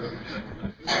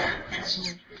 So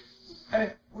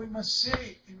we must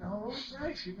say in our own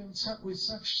life, even with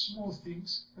such small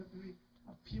things, that we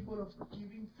are people of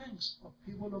giving thanks, or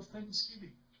people of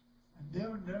thanksgiving. And they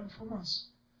will learn from us.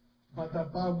 But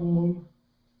above all,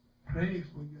 pray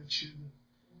for your children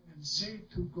and say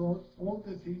to God all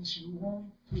the things you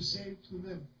want to say to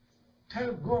them.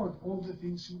 Tell God all the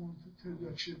things you want to tell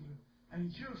your children,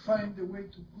 and you'll find a way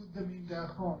to put them in their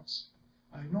hearts.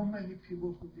 I know many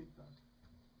people who did that,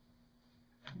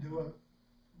 and they were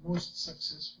most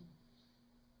successful.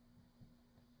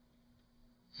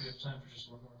 We have time for just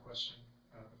one more question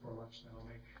before lunch, then I'll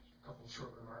make a couple of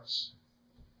short remarks.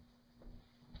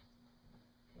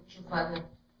 Thank you, Father.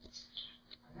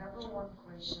 I have one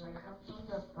question. I come from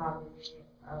the family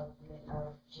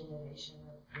of generation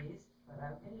of priests, but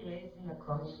I've been raised in a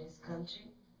communist country.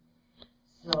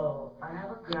 So I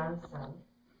have a grandson,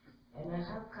 and I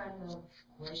have kind of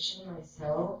questioned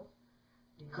myself,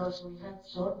 because we had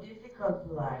so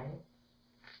difficult life.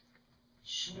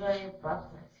 Should I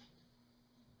baptize him?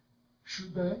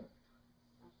 Should I?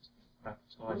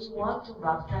 We want to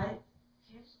baptize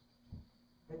him,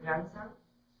 the grandson,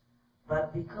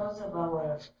 but because of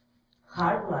our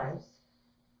hard lives,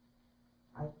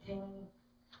 I think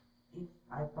if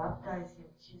I baptize him,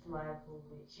 his life will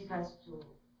be, he has to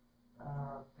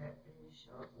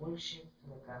worship to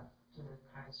the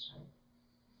Christ, right?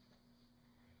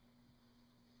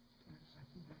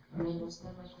 You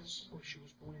understand my question? Well, she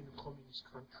was born in a communist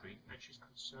country, and she's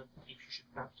concerned if she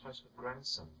should baptize her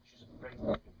grandson. She's afraid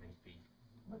that it may be.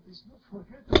 But it's not for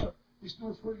her it's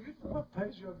not for you to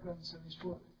baptize your grandson, it's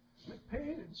for the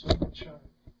parents of the child.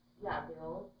 Yeah,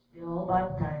 they all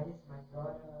baptize, my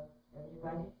daughter,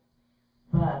 everybody.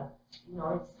 But,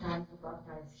 it's time to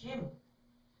baptize him.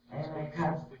 And I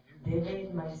have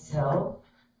debated myself,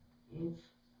 if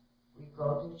we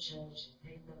go to church and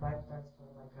take the baptism for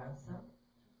my grandson,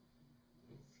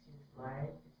 his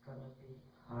life is going to be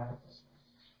hard.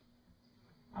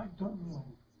 I don't know.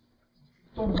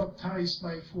 Don't baptize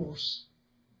by force.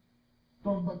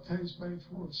 Don't baptize by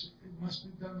force. It must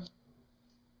be done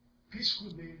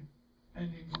peacefully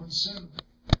and in concern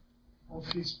of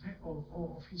his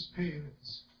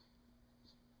parents.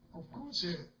 Of course,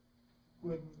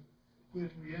 when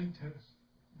we enter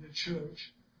the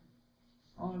church,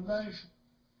 our life,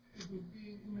 it would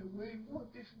be in a way more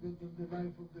difficult than the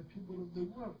life of the people of the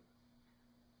world.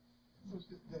 But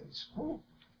there is hope.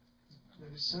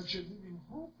 There is such a living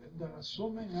hope, and there are so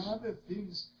many other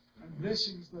things and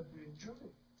blessings that we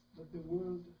enjoy that the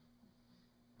world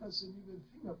doesn't even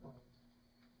think about.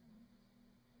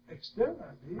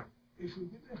 Externally, if we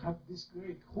didn't have this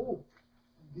great hope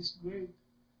and this great,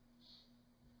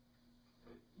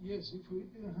 if we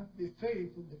didn't have the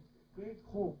faith and the great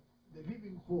hope, the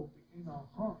living hope in our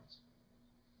hearts,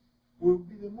 we'll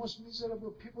be the most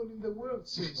miserable people in the world,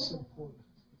 says St. Paul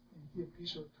in the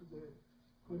epistle to the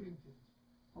Corinthians.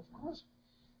 Of course,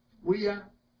 we are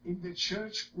in the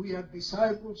church, we are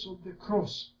disciples of the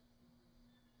cross,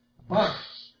 but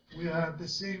we are at the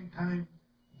same time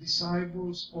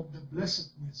disciples of the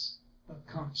blessedness that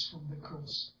comes from the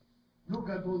cross. Look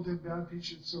at all the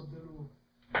beatitudes of the Lord.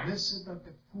 Blessed are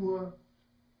the poor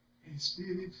in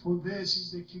spirit, for theirs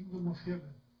is the kingdom of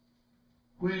heaven.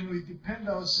 When we depend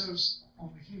ourselves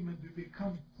on Him and we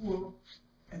become poor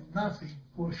and nothing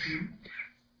for Him,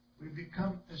 we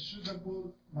become a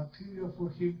suitable material for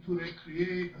Him to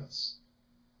recreate us.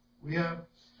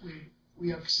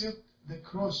 We accept the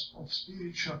cross of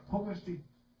spiritual poverty,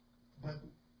 but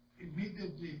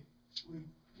immediately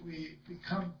we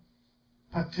become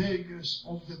partakers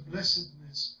of the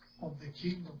blessedness of the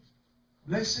kingdom.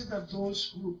 Blessed are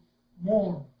those who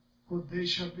mourn, for they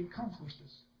shall be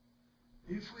comforted.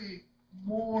 If we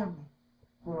mourn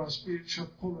for our spiritual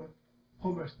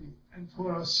poverty and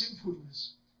for our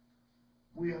sinfulness,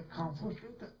 we are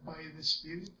comforted by the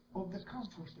Spirit of the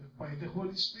Comforter, by the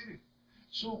Holy Spirit.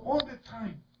 So all the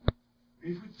time,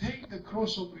 if we take the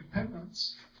cross of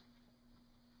repentance,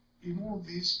 in all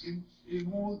this,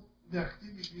 in all the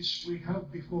activities we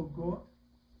have before God,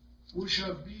 we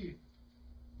shall be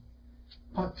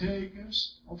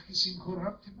partakers of His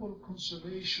incorruptible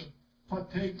consolation,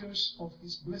 partakers of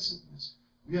His blessedness.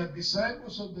 We are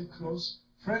disciples of the cross,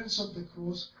 friends of the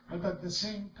cross, but at the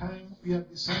same time we are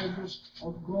disciples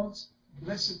of God's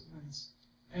blessedness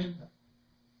and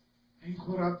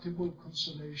incorruptible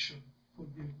consolation.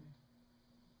 Forgive me.